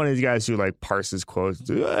 I'm not one of these guys who like parses quotes.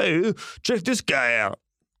 Hey, check this guy out.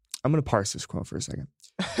 I'm going to parse this quote for a second.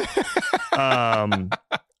 I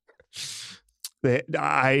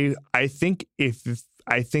think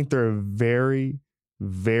there are very,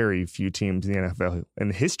 very few teams in the NFL in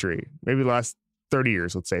history, maybe the last 30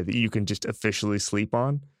 years, let's say, that you can just officially sleep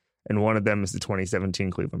on. And one of them is the 2017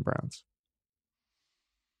 Cleveland Browns.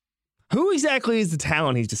 Who exactly is the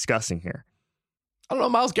talent he's discussing here? I don't know.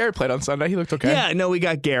 Myles Garrett played on Sunday. He looked okay. Yeah, no, we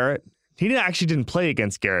got Garrett. He didn't play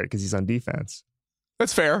against Garrett because he's on defense.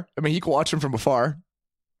 That's fair. I mean, you can watch him from afar.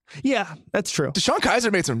 Yeah, that's true. DeShone Kizer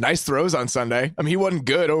made some nice throws on Sunday. I mean, he wasn't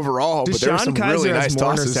good overall, but there were some really nice tosses.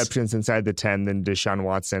 DeShone Kizer has more interceptions inside the 10 than Deshaun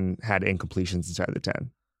Watson had incompletions inside the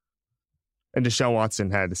 10. And Deshaun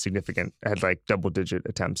Watson had like double-digit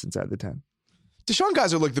attempts inside the 10. DeShone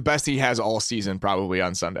Kizer looked the best he has all season probably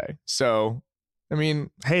on Sunday. So, I mean,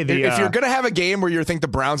 hey, if you're going to have a game where you think the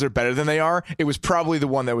Browns are better than they are, it was probably the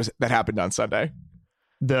one that happened on Sunday.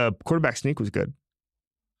 The quarterback sneak was good.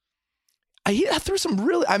 He threw some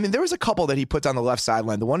really, I mean, there was a couple that he put on the left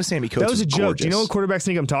sideline. The one to Sammy Coates that was a joke. Gorgeous. Do you know what quarterback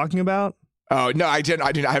sneak I'm talking about? Oh, no, I did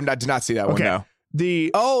not see that one, no.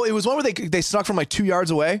 It was one where they snuck from like 2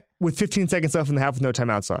 yards away? With 15 seconds left in the half with no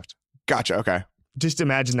timeouts left. Gotcha, okay. Just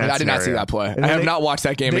imagine that I did not see that play. I have not watched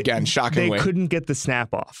that game again, shockingly. They couldn't get the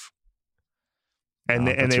snap off. And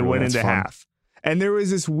they went into half. And there was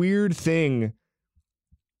this weird thing.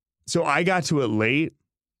 So I got to it late,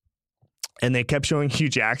 and they kept showing Hugh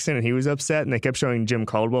Jackson, and he was upset, and they kept showing Jim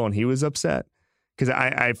Caldwell, and he was upset. Because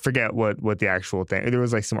I forget what the actual thing. There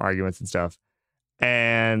was like some arguments and stuff.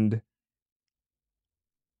 And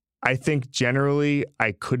I think generally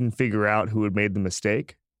I couldn't figure out who had made the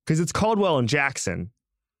mistake. Because it's Caldwell and Jackson.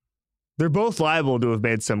 They're both liable to have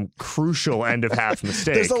made some crucial end of half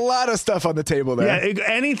mistake. There's a lot of stuff on the table there. Yeah,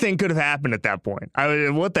 anything could have happened at that point.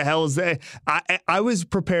 What the hell is that? I was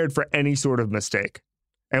prepared for any sort of mistake.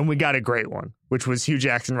 And we got a great one, which was Hugh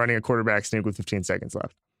Jackson running a quarterback sneak with 15 seconds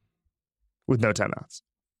left. with no timeouts.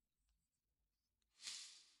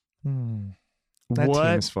 That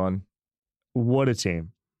team is fun. What a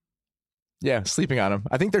team. Yeah, sleeping on them.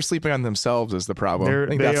 I think they're sleeping on themselves is the problem. I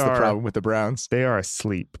think that's the problem with the Browns. They are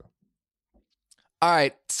asleep. All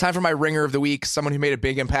right, it's time for my ringer of the week, someone who made a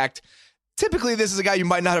big impact. Typically, this is a guy you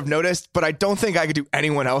might not have noticed, but I don't think I could do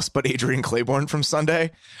anyone else but Adrian Claiborne from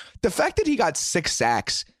Sunday. The fact that he got 6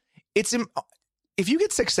 sacks, if you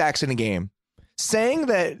get 6 sacks in a game, saying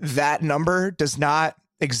that number does not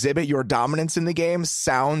exhibit your dominance in the game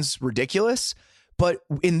sounds ridiculous, but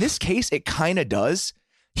in this case, it kind of does.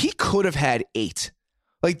 He could have had 8.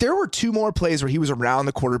 Like, there were 2 more plays where he was around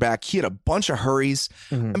the quarterback. He had a bunch of hurries.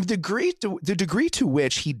 Mm-hmm. I mean, the degree to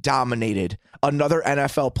which he dominated another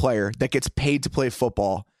NFL player that gets paid to play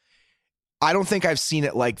football, I don't think I've seen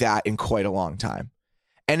it like that in quite a long time.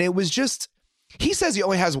 And it was just, he says he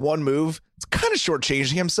only has 1 move. It's kind of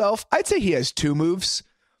shortchanging himself. I'd say he has 2 moves.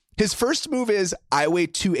 His first move is, I weigh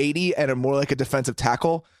 280 and I'm more like a defensive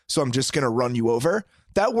tackle, so I'm just going to run you over.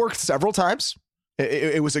 That worked several times.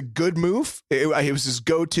 It was a good move. It was his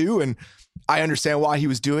go-to, and I understand why he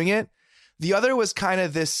was doing it. The other was kind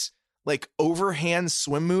of this like overhand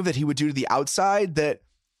swim move that he would do to the outside that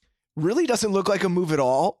really doesn't look like a move at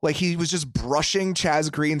all. Like, he was just brushing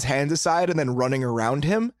Chaz Green's hands aside and then running around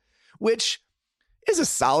him, which is a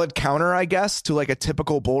solid counter, I guess, to like a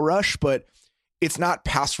typical bull rush, but it's not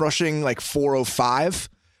pass rushing like 405.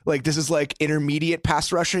 Like, this is like intermediate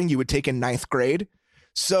pass rushing you would take in 9th grade.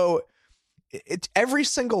 So every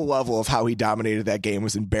single level of how he dominated that game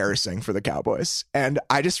was embarrassing for the Cowboys. And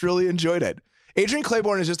I just really enjoyed it. Adrian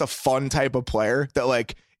Claiborne is just a fun type of player that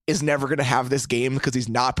like is never going to have this game because he's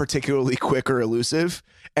not particularly quick or elusive.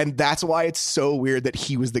 And that's why it's so weird that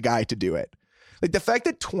he was the guy to do it. Like, the fact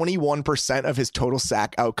that 21% of his total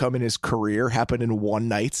sack outcome in his career happened in one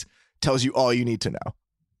night tells you all you need to know.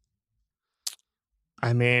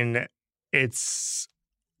 I mean, it's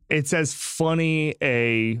as funny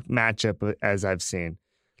a matchup as I've seen.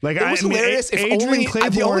 Like, it was hilarious.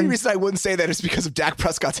 The only reason I wouldn't say that is because of Dak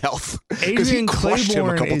Prescott's health. Adrian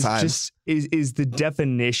Claiborne is the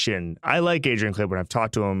definition. I like Adrian Claiborne. I've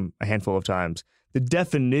talked to him a handful of times. The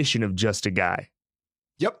definition of just a guy.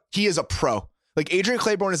 Yep, he is a pro. Like, Adrian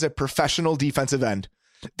Claiborne is a professional defensive end.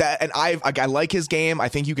 I like his game. I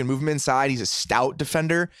think you can move him inside. He's a stout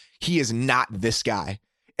defender. He is not this guy.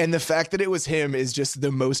 And the fact that it was him is just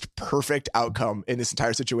the most perfect outcome in this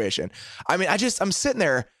entire situation. I mean, I'm sitting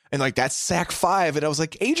there and like, that's sack 5. And I was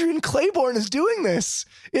like, Adrian Claiborne is doing this.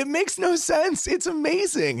 It makes no sense. It's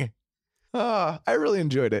amazing. I really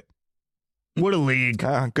enjoyed it. What a league.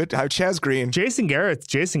 Good. Chaz Green. Jason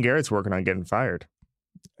Garrett's working on getting fired.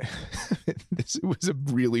 This was a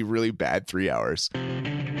really, really bad 3 hours.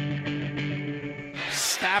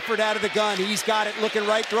 Stafford out of the gun. He's got it. Looking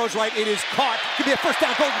right. Throws right. It is caught. Could be a first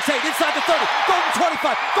down. Golden Tate inside the 30. Golden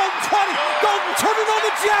 25. Golden 20. Golden turning on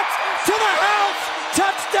the Jets to the house.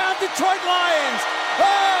 Touchdown, Detroit Lions.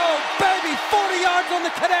 Oh, baby. 40 yards on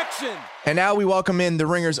the connection. And now we welcome in the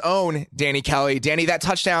Ringer's own Danny Kelly. Danny, that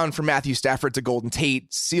touchdown from Matthew Stafford to Golden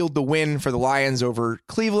Tate sealed the win for the Lions over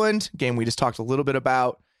Cleveland, game we just talked a little bit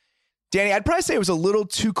about. Danny, I'd probably say it was a little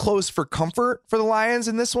too close for comfort for the Lions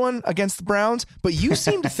in this one against the Browns, but you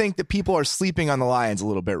seem to think that people are sleeping on the Lions a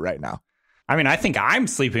little bit right now. I mean, I think I'm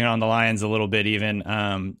sleeping on the Lions a little bit even.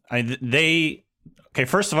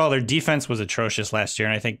 First of all, their defense was atrocious last year,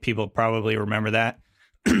 and I think people probably remember that.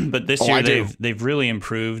 But this year they've really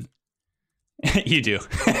improved. You do.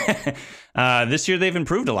 This year they've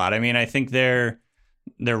improved a lot. I mean, I think they're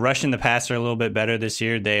rushing the passer a little bit better this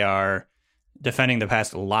year. They are defending the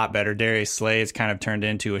pass a lot better. Darius Slay has kind of turned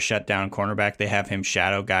into a shutdown cornerback. They have him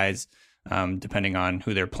shadow guys depending on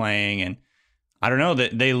who they're playing. And I don't know,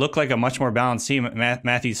 they look like a much more balanced team.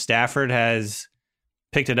 Matthew Stafford has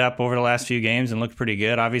picked it up over the last few games and looked pretty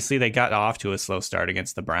good. Obviously, they got off to a slow start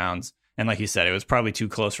against the Browns. And like you said, it was probably too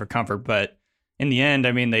close for comfort. But in the end,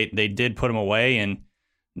 I mean, they did put them away, and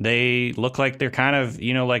they look like they're kind of,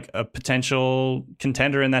 like a potential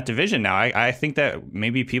contender in that division now. I think that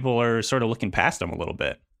maybe people are sort of looking past them a little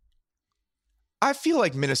bit. I feel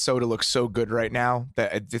like Minnesota looks so good right now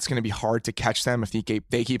that it's going to be hard to catch them if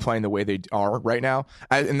they keep playing the way they are right now.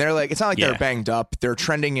 And they're like, it's not like they're banged up. They're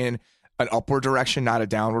trending in an upward direction, not a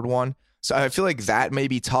downward one. So I feel like that may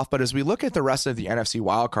be tough. But as we look at the rest of the NFC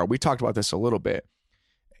wildcard, we talked about this a little bit.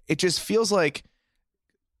 It just feels like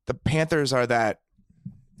the Panthers are that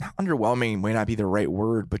underwhelming, may not be the right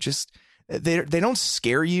word, but just they don't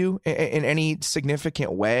scare you in any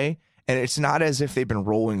significant way. And it's not as if they've been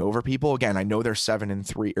rolling over people. Again, I know they're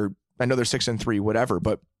 7-3, or I know they're 6-3, whatever,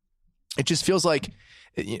 but it just feels like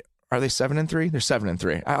Are they 7-3? They're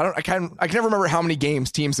 7-3. I can never remember how many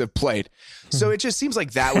games teams have played. So it just seems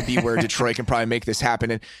like that would be where Detroit can probably make this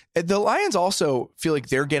happen. And the Lions also feel like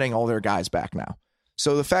they're getting all their guys back now.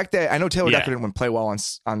 So the fact that I know Taylor Decker didn't play well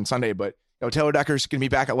on Sunday, but Taylor Decker's going to be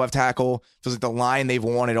back at left tackle. Feels like the line they've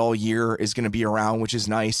wanted all year is going to be around, which is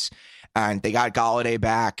nice. And they got Golladay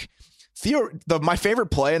back. My favorite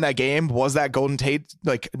play in that game was that Golden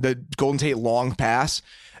Tate long pass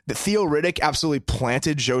that Theo Riddick absolutely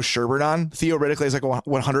planted Joe Sherbert on. Theo Riddick is like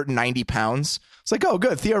 190 pounds. It's like, oh,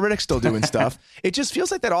 good. Theo Riddick's still doing stuff. It just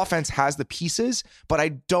feels like that offense has the pieces, but I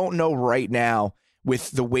don't know right now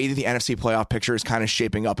with the way that the NFC playoff picture is kind of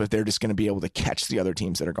shaping up if they're just going to be able to catch the other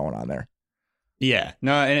teams that are going on there. Yeah,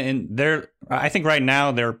 no, and I think right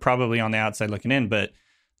now they're probably on the outside looking in, but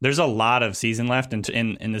there's a lot of season left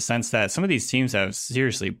in the sense that some of these teams have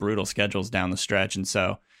seriously brutal schedules down the stretch. And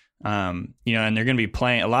so, and they're going to be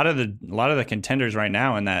playing a lot of the contenders right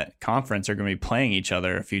now in that conference are going to be playing each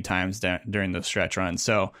other a few times during the stretch run.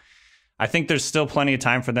 So I think there's still plenty of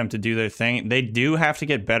time for them to do their thing. They do have to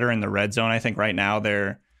get better in the red zone. I think right now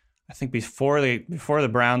before the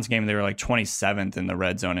Browns game, they were like 27th in the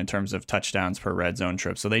red zone in terms of touchdowns per red zone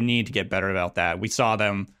trip. So they need to get better about that. We saw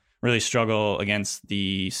them really struggle against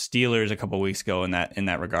the Steelers a couple of weeks ago in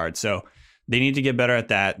that regard. So they need to get better at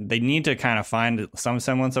that. They need to kind of find some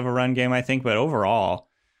semblance of a run game, I think. But overall,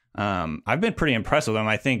 I've been pretty impressed with them.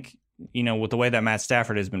 I think, with the way that Matt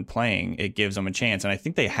Stafford has been playing, it gives them a chance. And I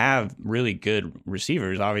think they have really good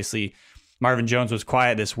receivers. Obviously, Marvin Jones was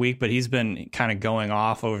quiet this week, but he's been kind of going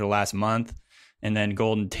off over the last month. And then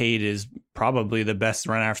Golden Tate is probably the best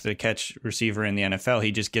run after the catch receiver in the NFL.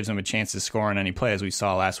 He just gives them a chance to score on any play, as we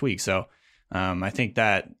saw last week. So I think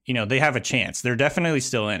that, they have a chance. They're definitely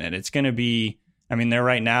still in it. It's going to be, they're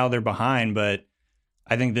right now, they're behind, but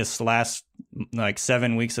I think this last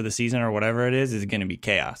 7 weeks of the season or whatever it is going to be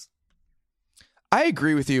chaos. I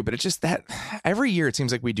agree with you, but it's just that every year it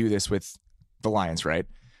seems like we do this with the Lions, right?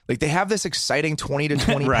 Like they have this exciting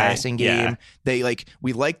 20-20 right, passing game. Yeah.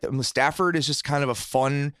 We like them. Stafford is just kind of a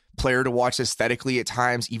fun player to watch aesthetically at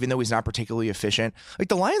times, even though he's not particularly efficient. Like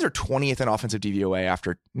the Lions are 20th in offensive DVOA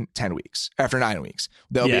after 9 weeks.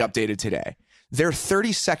 They'll be updated today. They're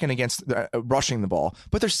 32nd against rushing the ball,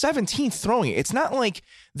 but they're 17th throwing it. It's not like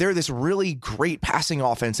they're this really great passing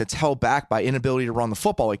offense that's held back by inability to run the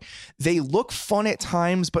football. Like they look fun at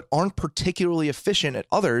times, but aren't particularly efficient at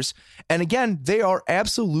others. And again, they are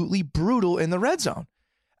absolutely brutal in the red zone.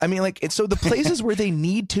 So the places where they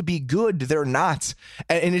need to be good, they're not.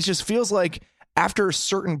 And it just feels like after a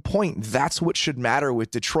certain point, that's what should matter with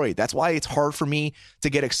Detroit. That's why it's hard for me to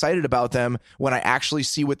get excited about them when I actually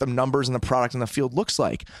see what the numbers and the product in the field looks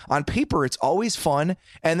like. On paper, it's always fun.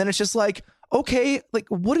 And then it's just like, okay, like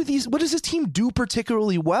what does this team do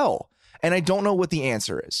particularly well? And I don't know what the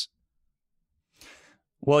answer is.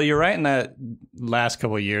 Well, you're right in that last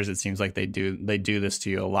couple of years, it seems like they do this to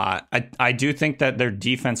you a lot. I do think that their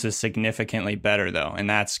defense is significantly better, though, and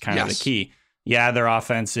that's kind of the key. Yeah, their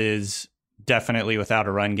offense is definitely without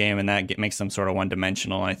a run game, and that makes them sort of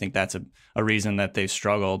one-dimensional. And I think that's a reason that they've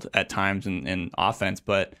struggled at times in offense.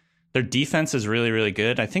 But their defense is really, really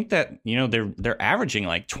good. I think that they're averaging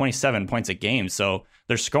like 27 points a game, so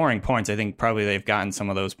they're scoring points. I think probably they've gotten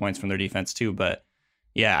some of those points from their defense too. But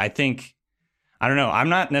yeah, I don't know. I'm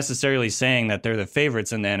not necessarily saying that they're the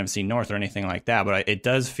favorites in the NFC North or anything like that, but it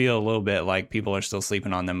does feel a little bit like people are still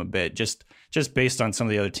sleeping on them a bit, just based on some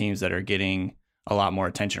of the other teams that are getting a lot more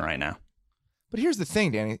attention right now. But here's the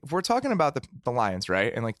thing, Danny. If we're talking about the Lions,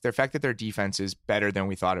 right, and like the fact that their defense is better than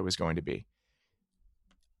we thought it was going to be,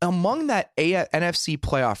 among that NFC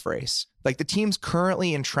playoff race, like the teams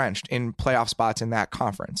currently entrenched in playoff spots in that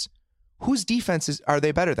conference, whose defenses are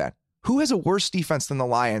they better than? Who has a worse defense than the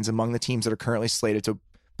Lions among the teams that are currently slated to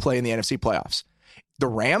play in the NFC playoffs? The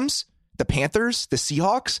Rams, the Panthers, the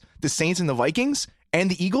Seahawks, the Saints and the Vikings, and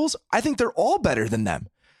the Eagles? I think they're all better than them.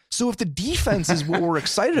 So if the defense is what we're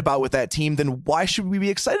excited about with that team, then why should we be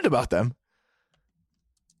excited about them?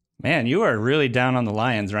 Man, you are really down on the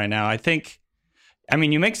Lions right now.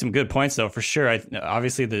 You make some good points, though, for sure.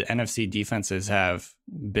 Obviously, the NFC defenses have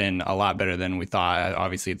been a lot better than we thought.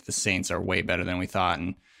 Obviously, the Saints are way better than we thought.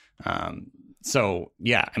 And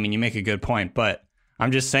you make a good point. But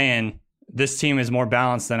I'm just saying this team is more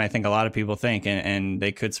balanced than I think a lot of people think, and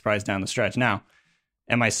they could surprise down the stretch. Now,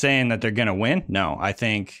 am I saying that they're going to win? No, I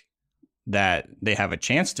think that they have a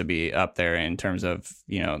chance to be up there in terms of,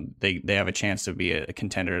 they have a chance to be a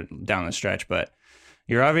contender down the stretch, but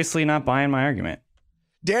you're obviously not buying my argument.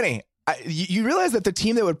 Danny, You realize that the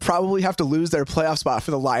team that would probably have to lose their playoff spot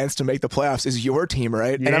for the Lions to make the playoffs is your team,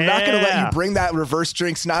 right? Yeah. And I'm not going to let you bring that reverse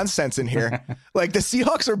jinx nonsense in here. Like, the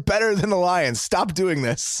Seahawks are better than the Lions. Stop doing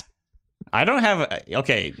this. I don't have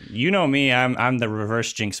okay. You know me. I'm the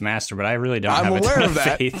reverse jinx master, but I really don't have a aware ton of of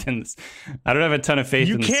that. faith in this. I don't have a ton of faith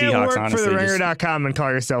in the Seahawks. You can't work honestly, for the Ringer.com and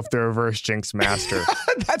call yourself the reverse jinx master.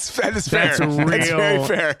 That's fair. That's That's very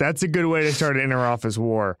fair. That's a good way to start an inter-office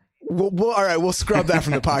war. All right, we'll scrub that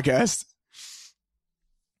from the podcast.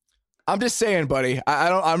 I'm just saying, buddy.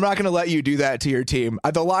 I'm not going to let you do that to your team.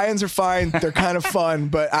 The Lions are fine. They're kind of fun,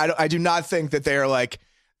 but I do not think that they are like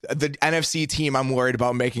the NFC team I'm worried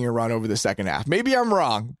about making a run over the second half. Maybe I'm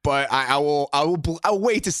wrong, but I'll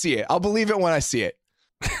wait to see it. I'll believe it when I see it.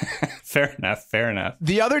 Fair enough.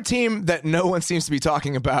 The other team that no one seems to be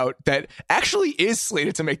talking about that actually is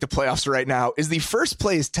slated to make the playoffs right now is the first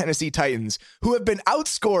place Tennessee Titans, who have been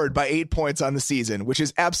outscored by 8 points on the season, which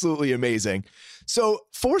is absolutely amazing. So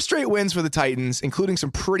 4 straight wins for the Titans, including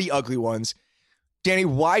some pretty ugly ones. Danny,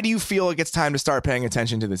 why do you feel like it's time to start paying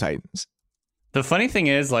attention to the Titans? The funny thing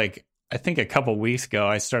is, like, I think a couple weeks ago,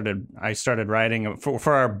 I started writing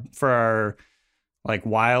for our like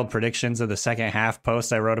wild predictions of the second half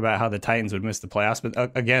post. I wrote about how the Titans would miss the playoffs,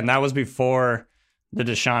 but again, that was before the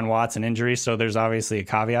Deshaun Watson injury, so there's obviously a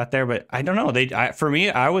caveat there. But I don't know.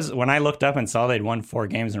 When I looked up and saw they'd won 4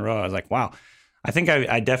 games in a row, I was like, wow. I think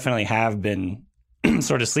I definitely have been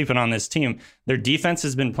sort of sleeping on this team. Their defense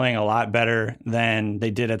has been playing a lot better than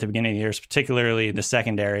they did at the beginning of the year, particularly the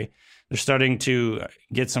secondary. They're starting to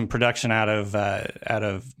get some production out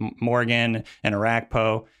of Morgan and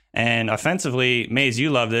Arakpo. And offensively, Maze, you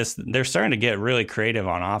love this. They're starting to get really creative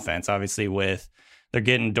on offense. Obviously, they're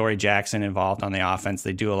getting Dory Jackson involved on the offense.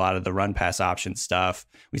 They do a lot of the run pass option stuff.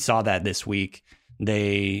 We saw that this week.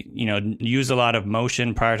 They, use a lot of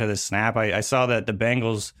motion prior to the snap. I saw that the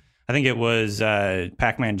Bengals, I think it was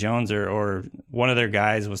Pac-Man Jones or one of their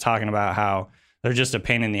guys was talking about how they're just a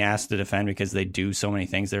pain in the ass to defend because they do so many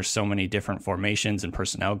things. There's so many different formations and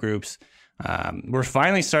personnel groups. We're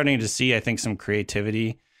finally starting to see, I think, some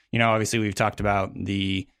creativity. Obviously we've talked about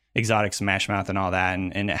the exotic smash mouth and all that,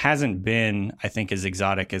 and it hasn't been, I think, as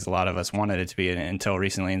exotic as a lot of us wanted it to be until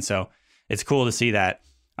recently. And so it's cool to see that.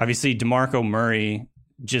 Obviously, DeMarco Murray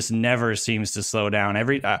just never seems to slow down.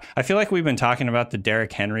 I feel like we've been talking about the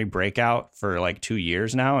Derrick Henry breakout for like 2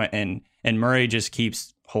 years now, and Murray just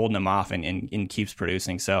keeps holding them off and keeps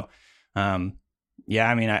producing. So, yeah,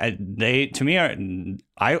 I mean,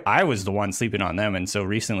 I was the one sleeping on them, and so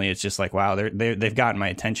recently it's just like, wow, they've gotten my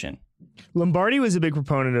attention. Lombardi was a big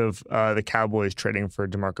proponent of the Cowboys trading for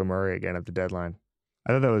DeMarco Murray again at the deadline.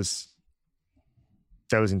 I thought that was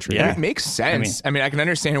intriguing. Yeah, it makes sense. I mean, I can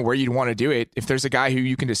understand where you'd want to do it. If there's a guy who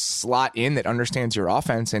you can just slot in that understands your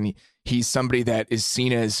offense, and he's somebody that is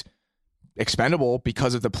seen as expendable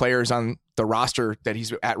because of the players on the roster that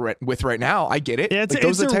he's with right now, I get it. Yeah,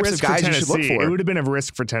 those are the types of guys you should look for. It would have been a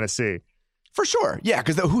risk for Tennessee. For sure. Yeah,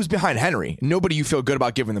 because who's behind Henry? Nobody you feel good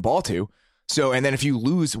about giving the ball to. So, and then if you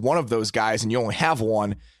lose one of those guys and you only have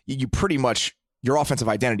one, you pretty much, your offensive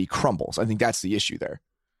identity crumbles. I think that's the issue there.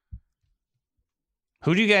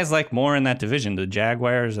 Who do you guys like more in that division, the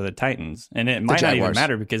Jaguars or the Titans? And it might not even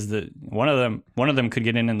matter because one of them could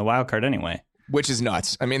get in the wild card anyway. Which is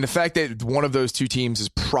nuts. I mean, the fact that one of those two teams is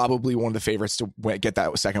probably one of the favorites to get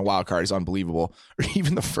that second wild card is unbelievable. Or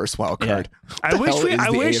even the first wild card. Yeah.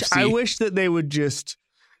 I wish that they would just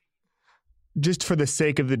for the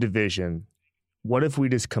sake of the division, what if we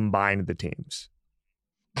just combined the teams?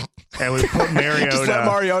 And we put Mariota. Just let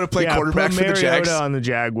Mariota play quarterback for the Jags. On the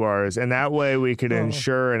Jaguars, and that way we could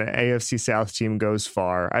ensure an AFC South team goes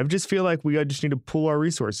far. I just feel like we just need to pool our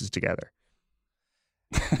resources together.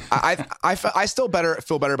 I still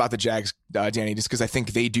feel better about the Jags, Danny, just because I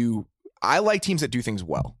think they do. I like teams that do things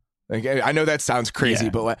well. Like, I know that sounds crazy,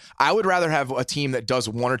 but I would rather have a team that does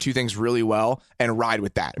one or two things really well and ride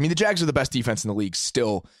with that. I mean, the Jags are the best defense in the league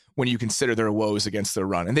still when you consider their woes against the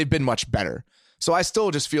run, and they've been much better. So I still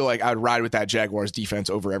just feel like I would ride with that Jaguars defense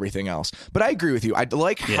over everything else. But I agree with you. I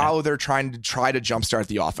like how they're trying to jumpstart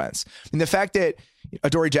the offense. And the fact that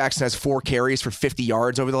Adoree Jackson has 4 carries for 50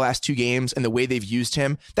 yards over the last 2 games and the way they've used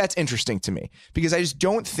him, that's interesting to me because I just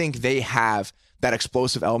don't think they have that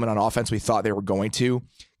explosive element on offense we thought they were going to.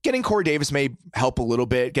 Getting Corey Davis may help a little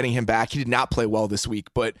bit, getting him back. He did not play well this week,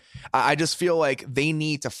 but I just feel like they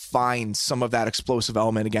need to find some of that explosive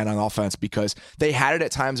element again on offense because they had it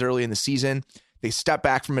at times early in the season. They stepped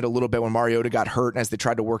back from it a little bit when Mariota got hurt as they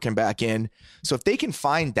tried to work him back in. So if they can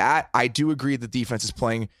find that, I do agree the defense is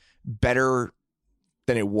playing better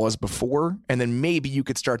than it was before. And then maybe you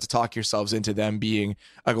could start to talk yourselves into them being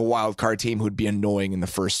like a wild card team who'd be annoying in the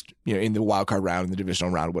first, in the wild card round, in the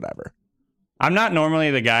divisional round, whatever. I'm not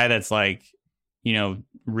normally the guy that's like,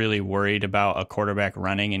 really worried about a quarterback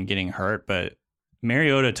running and getting hurt, but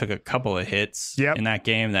Mariota took a couple of hits in that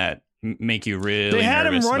game that make you really They had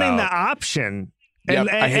nervous him running about... the option.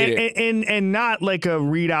 I hate it. And not like a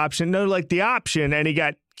read option. No, like the option, and he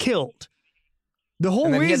got killed. The whole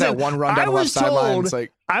and then reason he had that one run down the left sideline.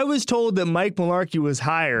 I was told that Mike Mularkey was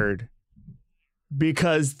hired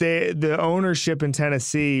because the ownership in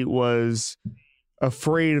Tennessee was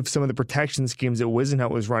afraid of some of the protection schemes that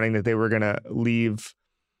Whisenhunt was running, that they were going to leave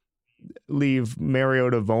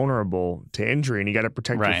Mariota vulnerable to injury, and you got to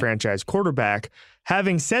protect your franchise quarterback.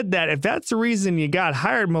 Having said that, if that's the reason you got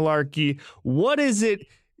hired, Mularkey, what is it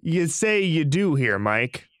you say you do here,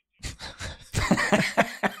 Mike?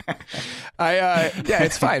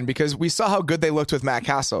 It's fine because we saw how good they looked with Matt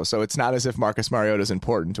Castle, so it's not as if Marcus Mariota is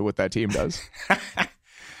important to what that team does.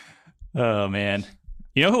 Oh, man.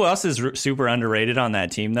 You know who else is super underrated on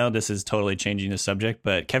that team, though? This is totally changing the subject,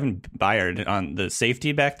 but Kevin Byard on the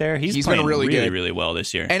safety back there, he's playing really well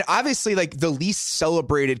this year. And obviously, like the least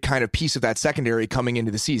celebrated kind of piece of that secondary coming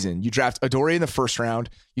into the season. You draft Adoree' in the first round,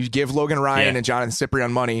 you give Logan Ryan and Jonathan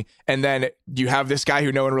Cyprien money, and then you have this guy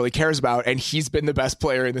who no one really cares about, and he's been the best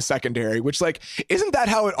player in the secondary, which, like, isn't that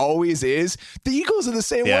how it always is? The Eagles are the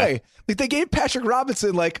same way. Like, they gave Patrick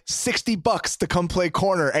Robinson like $60 to come play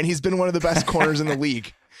corner, and he's been one of the best corners in the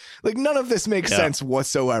league. Like, none of this makes sense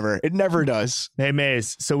whatsoever. It never does. Hey,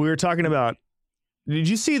 Maze, so we were talking about, did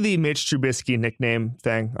you see the Mitch Trubisky nickname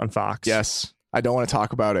thing on Fox? Yes. I don't want to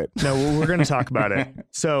talk about it. No, we're going to talk about it.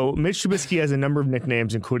 So Mitch Trubisky has a number of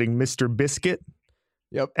nicknames, including Mr. Biscuit.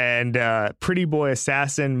 Yep. And Pretty Boy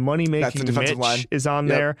Assassin, Money Making Mitch line. is on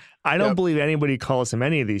there. I don't believe anybody calls him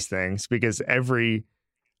any of these things because every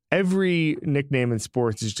nickname in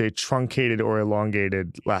sports is just a truncated or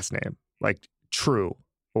elongated last name, like True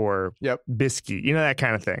or Bisky, that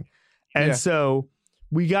kind of thing. And so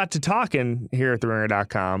we got to talking here at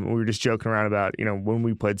TheRinger.com. We were just joking around about, when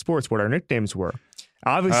we played sports, what our nicknames were.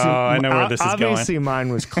 Obviously, I know where this is going. Obviously,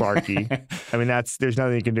 mine was Clarky. I mean, there's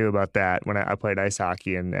nothing you can do about that when I played ice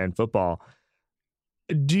hockey and football.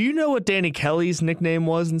 Do you know what Danny Kelly's nickname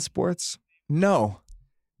was in sports? No.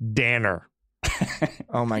 Danner.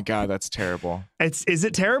 Oh my God, that's terrible. Is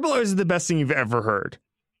it terrible or is it the best thing you've ever heard?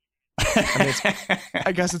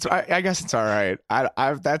 I guess it's all right.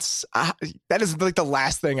 That is like the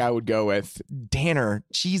last thing I would go with. Danner,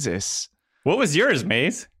 Jesus. What was yours,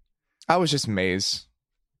 Maze? I was just Maze.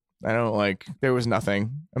 There was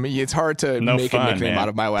nothing. I mean, it's hard to make a nickname out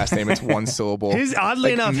of my last name. It's one syllable.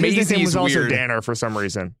 Oddly enough, his nickname was also Danner for some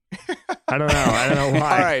reason. I don't know why.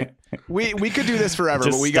 All right. We could do this forever,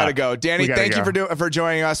 but we got to go. Danny, thank you for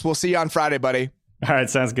joining us. We'll see you on Friday, buddy. All right.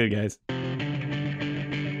 Sounds good, guys.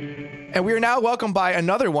 And we are now welcomed by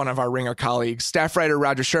another one of our Ringer colleagues, staff writer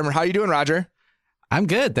Roger Shermer. How you doing, Roger? I'm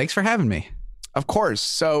good. Thanks for having me. Of course.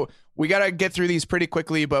 So we got to get through these pretty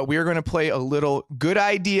quickly, but we are going to play a little good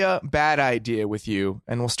idea, bad idea with you.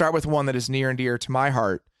 And we'll start with one that is near and dear to my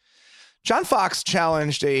heart. John Fox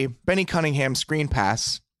challenged a Benny Cunningham screen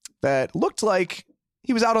pass that looked like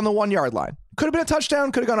he was out on the 1 yard line. Could have been a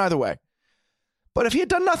touchdown, could have gone either way. But if he had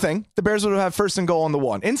done nothing, the Bears would have first and goal on the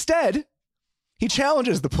 1. Instead, he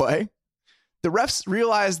challenges the play. The refs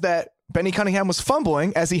realized that Benny Cunningham was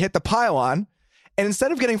fumbling as he hit the pylon. And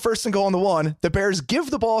instead of getting first and goal on the 1, the Bears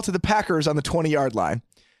give the ball to the Packers on the 20-yard line.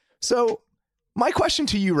 So my question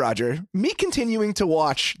to you, Roger, me continuing to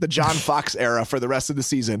watch the John Fox era for the rest of the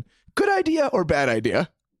season, good idea or bad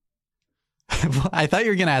idea? Well, I thought you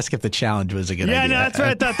were going to ask if the challenge was a good idea. Yeah, no, that's where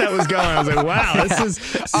I thought that was going. I was like, wow, this is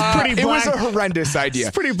pretty black. It was a horrendous idea.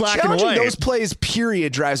 It's pretty black and white. Challenging those plays,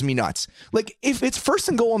 period, drives me nuts. Like, if it's first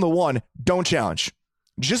and goal on the 1, don't challenge.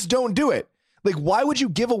 Just don't do it. Like, why would you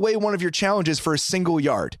give away one of your challenges for a single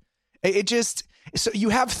yard? So you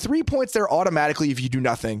have 3 points there automatically if you do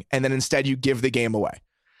nothing, and then instead you give the game away.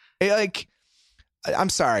 I'm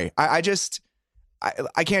sorry.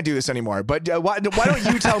 I can't do this anymore, but why don't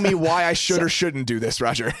you tell me why I should or shouldn't do this,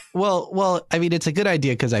 Roger? Well, I mean, it's a good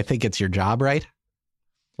idea because I think it's your job, right?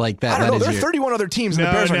 Like that. I don't know. There are 31 other teams, and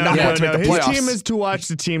the Bears are not going to make the playoffs. His team is to watch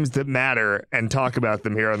the teams that matter and talk about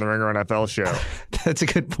them here on the Ringer NFL show. That's a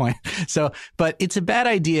good point. So, but it's a bad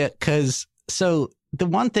idea because the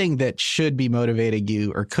one thing that should be motivating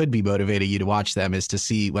you or could be motivating you to watch them is to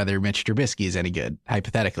see whether Mitch Trubisky is any good,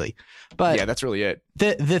 hypothetically. But yeah, that's really it.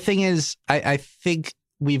 The thing is, I think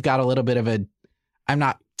we've got a little bit of I'm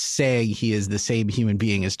not saying he is the same human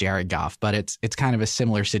being as Jared Goff, but it's kind of a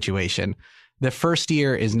similar situation. the first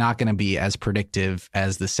year is not going to be as predictive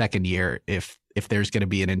as the second year if there's going to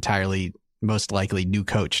be an entirely, most likely, new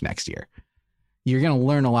coach next year. You're going to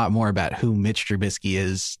learn a lot more about who Mitch Trubisky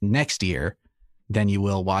is next year than you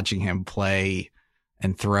will watching him play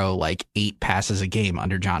and throw like 8 passes a game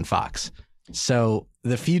under John Fox. So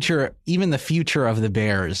the future, even the future of the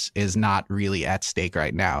Bears is not really at stake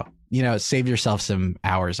right now. Save yourself some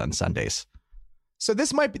hours on Sundays. So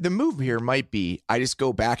this might be the move here. Might be I just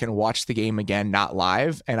go back and watch the game again, not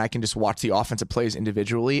live, and I can just watch the offensive plays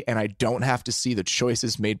individually, and I don't have to see the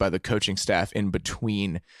choices made by the coaching staff in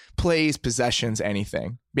between plays, possessions,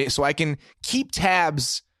 anything. So I can keep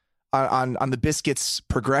tabs on the Biscuits'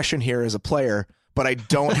 progression here as a player, but I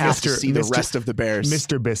don't have to see the rest of the Bears.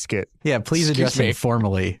 Mr. Biscuit. Yeah, please address him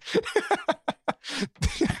formally.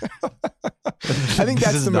 I think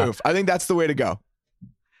that's the move. I think that's the way to go.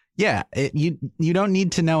 Yeah, you don't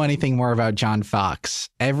need to know anything more about John Fox.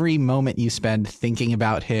 Every moment you spend thinking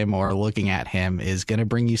about him or looking at him is going to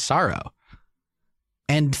bring you sorrow.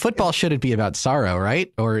 And football shouldn't be about sorrow,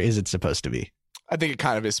 right? Or is it supposed to be? I think it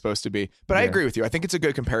kind of is supposed to be. But I agree with you. I think it's a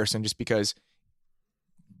good comparison just because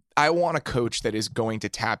I want a coach that is going to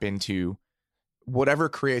tap into whatever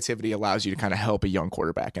creativity allows you to kind of help a young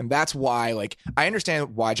quarterback. And that's why, I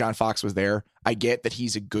understand why John Fox was there. I get that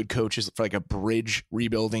he's a good coach for a bridge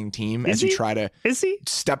rebuilding team as you try to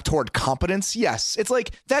step toward competence. Yes. It's I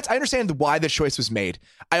understand why the choice was made.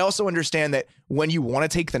 I also understand that when you want to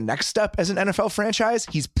take the next step as an NFL franchise,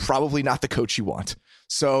 he's probably not the coach you want.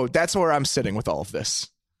 So that's where I'm sitting with all of this.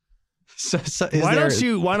 So why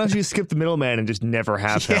don't you skip the middleman and just never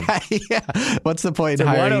have him? Yeah. What's the point in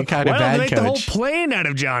hiring kind of bad coach? Why don't they make the whole plane out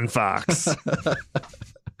of John Fox?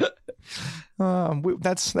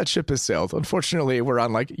 That ship has sailed. Unfortunately, we're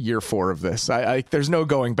on year 4 of this. There's no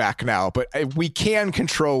going back now, but we can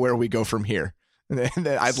control where we go from here.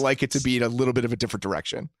 I'd like it to be in a little bit of a different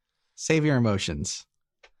direction. Save your emotions.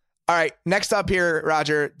 All right. Next up here,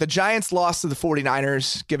 Roger, the Giants lost to the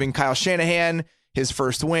 49ers, giving Kyle Shanahan his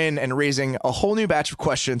first win and raising a whole new batch of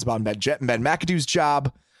questions about Ben McAdoo's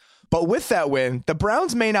job. But with that win, the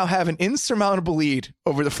Browns may now have an insurmountable lead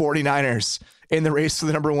over the 49ers in the race for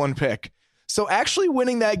the number 1 pick. So actually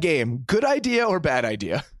winning that game, good idea or bad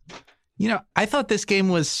idea? I thought this game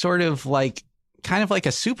was sort of kind of like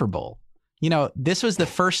a Super Bowl. This was the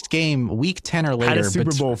first game week 10 or later. Had a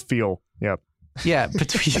Super Bowl feel. Yep. Yeah,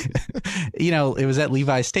 between it was at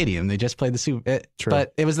Levi's Stadium. They just played the Super.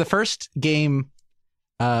 But it was the first game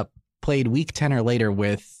played week 10 or later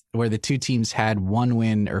where the two teams had 1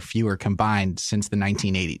 win or fewer combined since the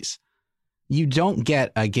 1980s. You don't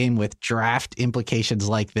get a game with draft implications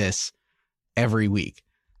like this every week.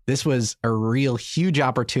 This was a real huge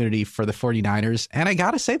opportunity for the 49ers, and I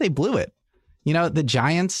gotta say they blew it. The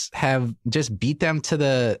Giants have just beat them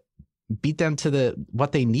to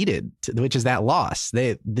what they needed, which is that loss.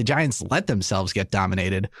 The Giants let themselves get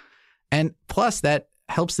dominated, and plus that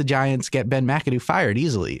helps the Giants get Ben McAdoo fired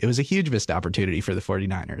easily. It was a huge missed opportunity for the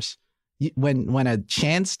 49ers. When a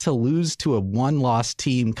chance to lose to a 1-loss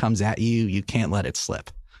team comes at you, you can't let it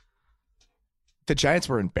slip. The Giants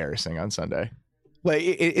were embarrassing on Sunday.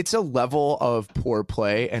 It's a level of poor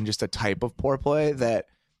play and just a type of poor play that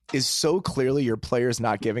is so clearly your players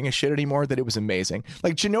not giving a shit anymore that it was amazing.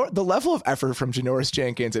 The level of effort from Janoris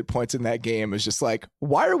Jenkins at points in that game is just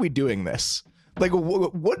why are we doing this?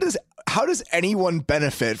 How does anyone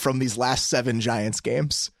benefit from these last 7 Giants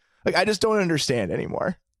games? I just don't understand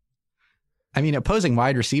anymore. I mean, opposing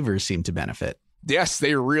wide receivers seem to benefit. Yes,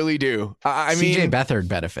 they really do. CJ Beathard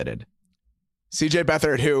benefited. CJ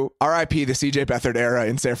Beathard, who RIP the CJ Beathard era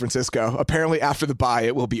in San Francisco. Apparently after the bye,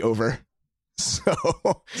 it will be over. So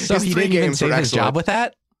he didn't even save his job with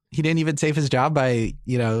that? He didn't even save his job by,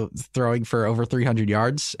 throwing for over 300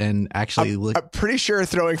 yards and actually I'm pretty sure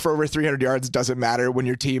throwing for over 300 yards doesn't matter when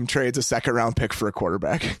your team trades a 2nd-round pick for a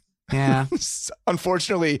quarterback. Yeah.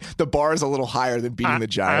 Unfortunately, the bar is a little higher than beating the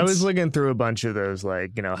Giants. I was looking through a bunch of those,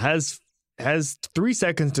 has 3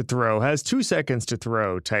 seconds to throw, has 2 seconds to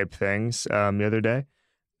throw type things the other day,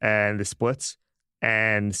 and the splits.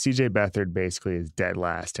 And CJ Beathard basically is dead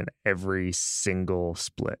last in every single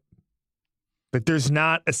split. But there's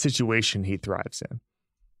not a situation he thrives in.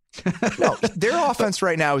 No, their offense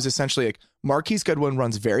right now is essentially Marquise Goodwin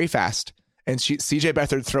runs very fast, and CJ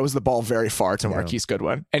Beathard throws the ball very far to Marquise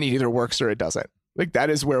Goodwin, and it either works or it doesn't. That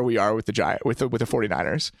is where we are with the with the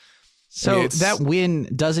 49ers. So that win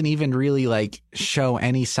doesn't even really show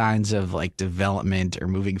any signs of development or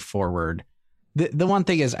moving forward. The one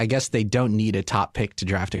thing is, I guess they don't need a top pick to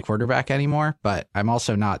draft a quarterback anymore, but I'm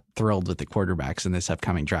also not thrilled with the quarterbacks in this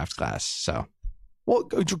upcoming draft class. So, Well,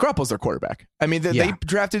 Garoppolo's their quarterback. I mean, they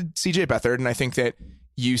drafted CJ Beathard, and I think that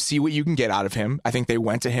you see what you can get out of him. I think they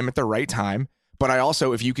went to him at the right time. But I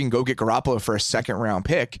also, if you can go get Garoppolo for a second-round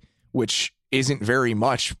pick, which isn't very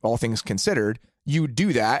much, all things considered, you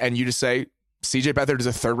do that, and you just say, CJ Beathard is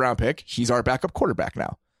a third-round pick. He's our backup quarterback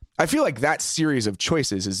now. I feel like that series of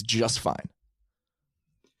choices is just fine.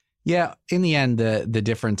 Yeah, in the end, the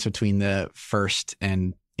difference between the first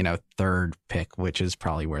and third pick, which is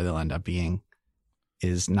probably where they'll end up being,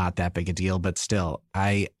 is not that big a deal. But still,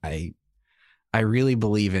 I really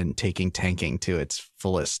believe in taking tanking to its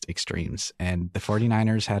fullest extremes. And the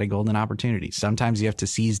 49ers had a golden opportunity. Sometimes you have to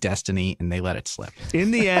seize destiny, and they let it slip. In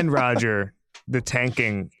the end, Roger, the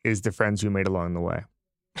tanking is the friends we made along the way.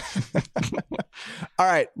 All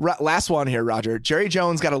right, last one here, Roger. Jerry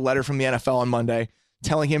Jones got a letter from the NFL on Monday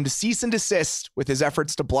telling him to cease and desist with his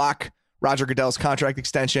efforts to block Roger Goodell's contract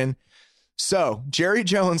extension. So, Jerry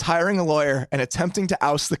Jones hiring a lawyer and attempting to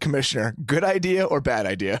oust the commissioner. Good idea or bad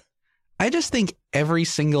idea? I just think every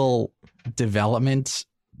single development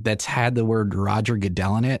that's had the word Roger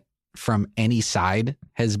Goodell in it from any side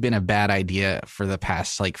has been a bad idea for the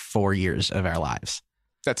past 4 years of our lives.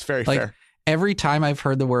 That's very fair. Every time I've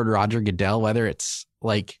heard the word Roger Goodell, whether it's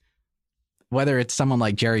someone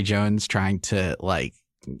like Jerry Jones trying to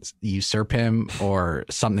usurp him or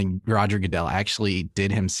something Roger Goodell actually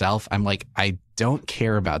did himself, I'm like, I don't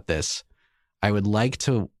care about this. I would like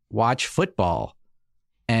to watch football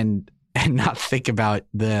and not think about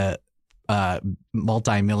the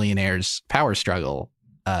multimillionaire's power struggle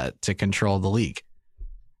to control the league.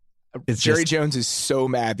 Jerry Jones is so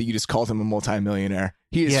mad that you just called him a multimillionaire.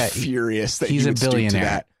 He is furious that he's a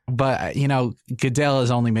billionaire. But Goodell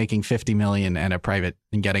is only making $50 million and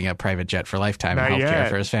getting a private jet for lifetime and healthcare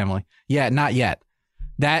for his family. Yeah, not yet.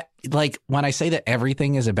 That when I say that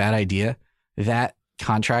everything is a bad idea, that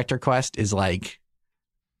contract request is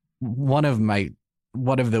one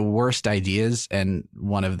of the worst ideas and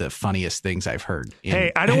one of the funniest things I've heard.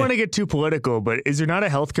 Hey, I don't want to get too political, but is there not a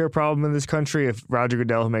healthcare problem in this country if Roger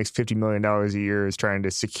Goodell, who makes $50 million a year, is trying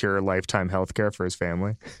to secure lifetime healthcare for his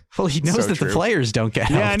family? Well, he knows that the players don't get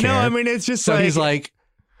healthcare. Yeah, no, I mean, it's just he's like,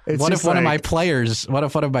 what if one of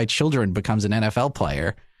my children becomes an NFL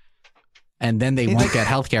player and then they won't get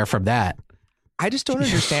healthcare from that? I just don't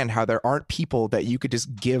understand how there aren't people that you could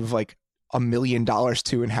just give $1 million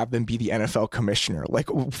to and have them be the NFL commissioner.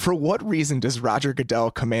 For what reason does Roger Goodell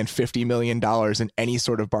command $50 million in any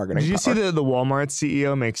sort of bargaining power? Did you see the Walmart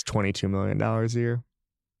CEO makes $22 million a year?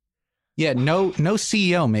 Yeah,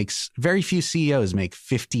 very few CEOs make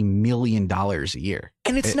 $50 million a year.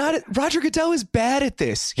 And it's not, Roger Goodell is bad at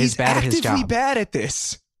this. He's actively bad at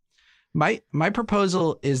this. My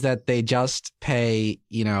proposal is that they just pay,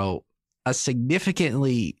 a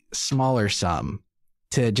significantly smaller sum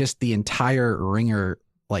to just the entire Ringer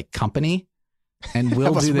company, and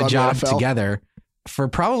we'll do the job together for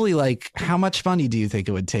probably how much money do you think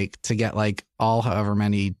it would take to get however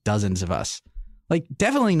many dozens of us?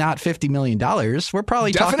 Definitely not $50 million. We're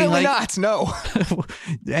probably definitely not. No.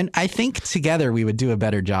 And I think together we would do a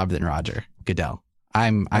better job than Roger Goodell.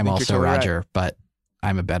 I'm also Roger, right. But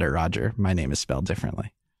I'm a better Roger. My name is spelled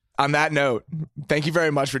differently. On that note, thank you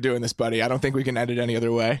very much for doing this, buddy. I don't think we can end it any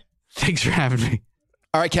other way. Thanks for having me.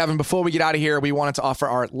 All right, Kevin, before we get out of here, we wanted to offer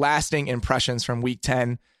our lasting impressions from week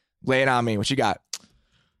 10. Lay it on me. What you got?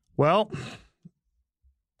 Well,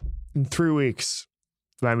 in 3 weeks,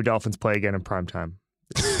 the Miami Dolphins play again in primetime.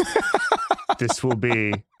 This will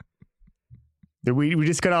be... We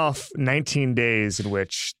just got off 19 days in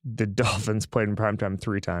which the Dolphins played in primetime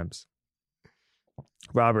 3 times.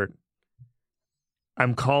 Robert,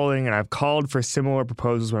 I'm calling, and I've called for similar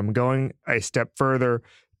proposals, but I'm going a step further.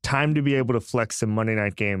 Time to be able to flex the Monday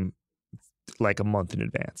night game a month in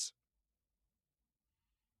advance.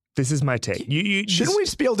 This is my take. Shouldn't we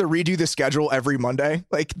just be able to redo the schedule every Monday?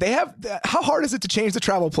 How hard is it to change the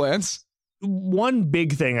travel plans? One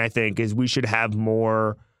big thing I think is we should have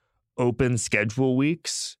more open schedule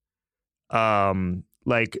weeks. Remember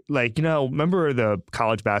the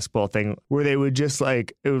college basketball thing where they would just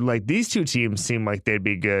these two teams seem like they'd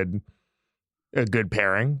be a good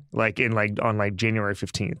pairing, on January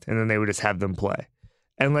 15th, and then they would just have them play.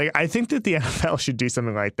 And I think that the NFL should do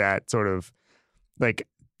something like that, sort of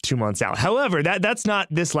 2 months out. However, that's not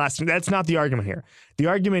the argument here. The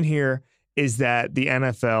argument here is that the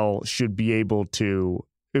NFL should be able to,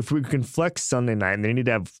 if we can flex Sunday night, and they need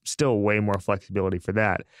to have still way more flexibility for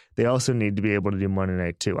that, they also need to be able to do Monday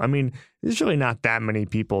night too. I mean, there's really not that many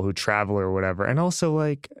people who travel or whatever. And also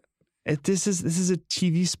this is a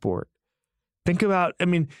TV sport. Think about,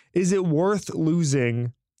 is it worth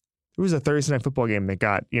losing? It was a Thursday night football game that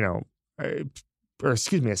got, a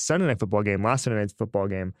Sunday night football game, last Sunday night's football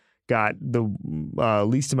game, got the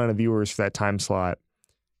least amount of viewers for that time slot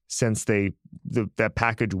since that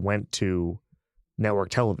package went to network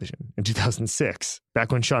television in 2006,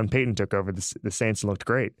 back when Sean Payton took over the Saints and looked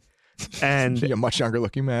great. And a much younger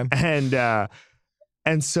looking man.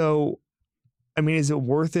 And so, I mean, is it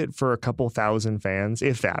worth it for a couple thousand fans,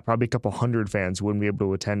 if that, probably a couple hundred fans who wouldn't be able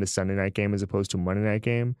to attend a Sunday night game as opposed to a Monday night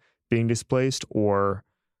game being displaced, or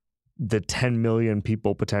the 10 million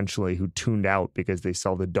people potentially who tuned out because they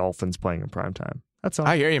saw the Dolphins playing in primetime? That's all.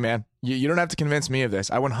 I hear you, man. You don't have to convince me of this.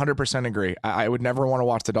 I 100% agree. I would never want to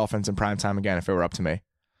watch the Dolphins in primetime again if it were up to me.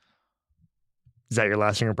 Is that your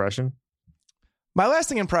lasting impression? My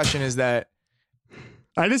lasting impression is that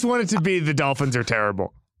I just want it to be the Dolphins are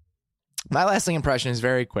terrible. My lasting impression is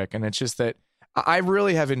very quick, and it's just that I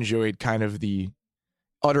really have enjoyed kind of the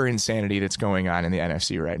utter insanity that's going on in the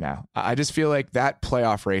NFC right now. I just feel like that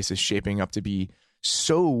playoff race is shaping up to be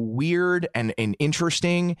so weird and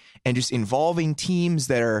interesting, and just involving teams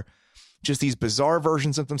that are just these bizarre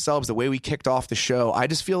versions of themselves. The way we kicked off the show, I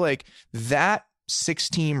just feel like that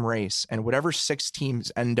 6-team race and whatever 6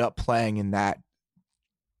 teams end up playing in that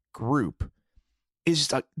group is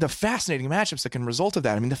just the fascinating matchups that can result of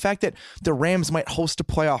that. I mean, the fact that the Rams might host a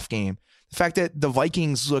playoff game, the fact that the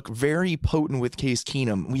Vikings look very potent with Case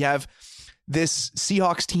Keenum. We have this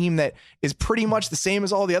Seahawks team that is pretty much the same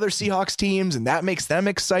as all the other Seahawks teams, and that makes them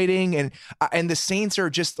exciting. And the Saints are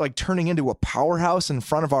just like turning into a powerhouse in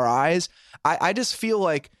front of our eyes. I just feel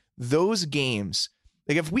like those games,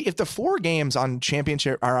 like if the 4 games on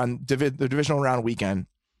championship are on the divisional round weekend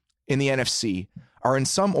in the NFC are in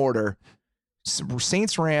some order,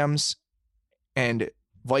 Saints, Rams, and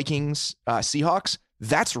Vikings, Seahawks,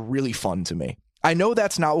 that's really fun to me. I know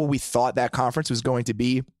that's not what we thought that conference was going to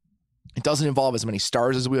be. It doesn't involve as many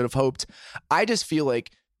stars as we would have hoped. I just feel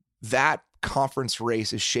like that conference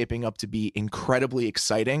race is shaping up to be incredibly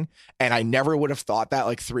exciting. And I never would have thought that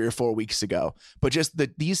like 3 or 4 weeks ago. But just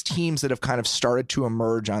these teams that have kind of started to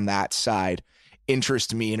emerge on that side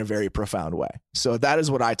interest me in a very profound way. So that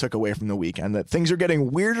is what I took away from the weekend, that things are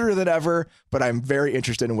getting weirder than ever, but I'm very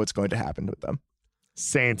interested in what's going to happen with them.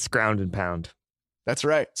 Saints ground and pound. That's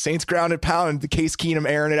right. Saints ground and pound, the Case Keenum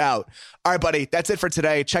airing it out. All right, buddy, that's it for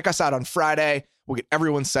today. Check us out on Friday. We'll get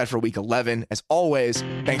everyone set for week 11. As always,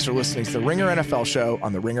 thanks for listening to the Ringer NFL show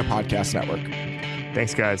on the Ringer Podcast Network.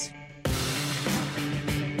 Thanks, guys.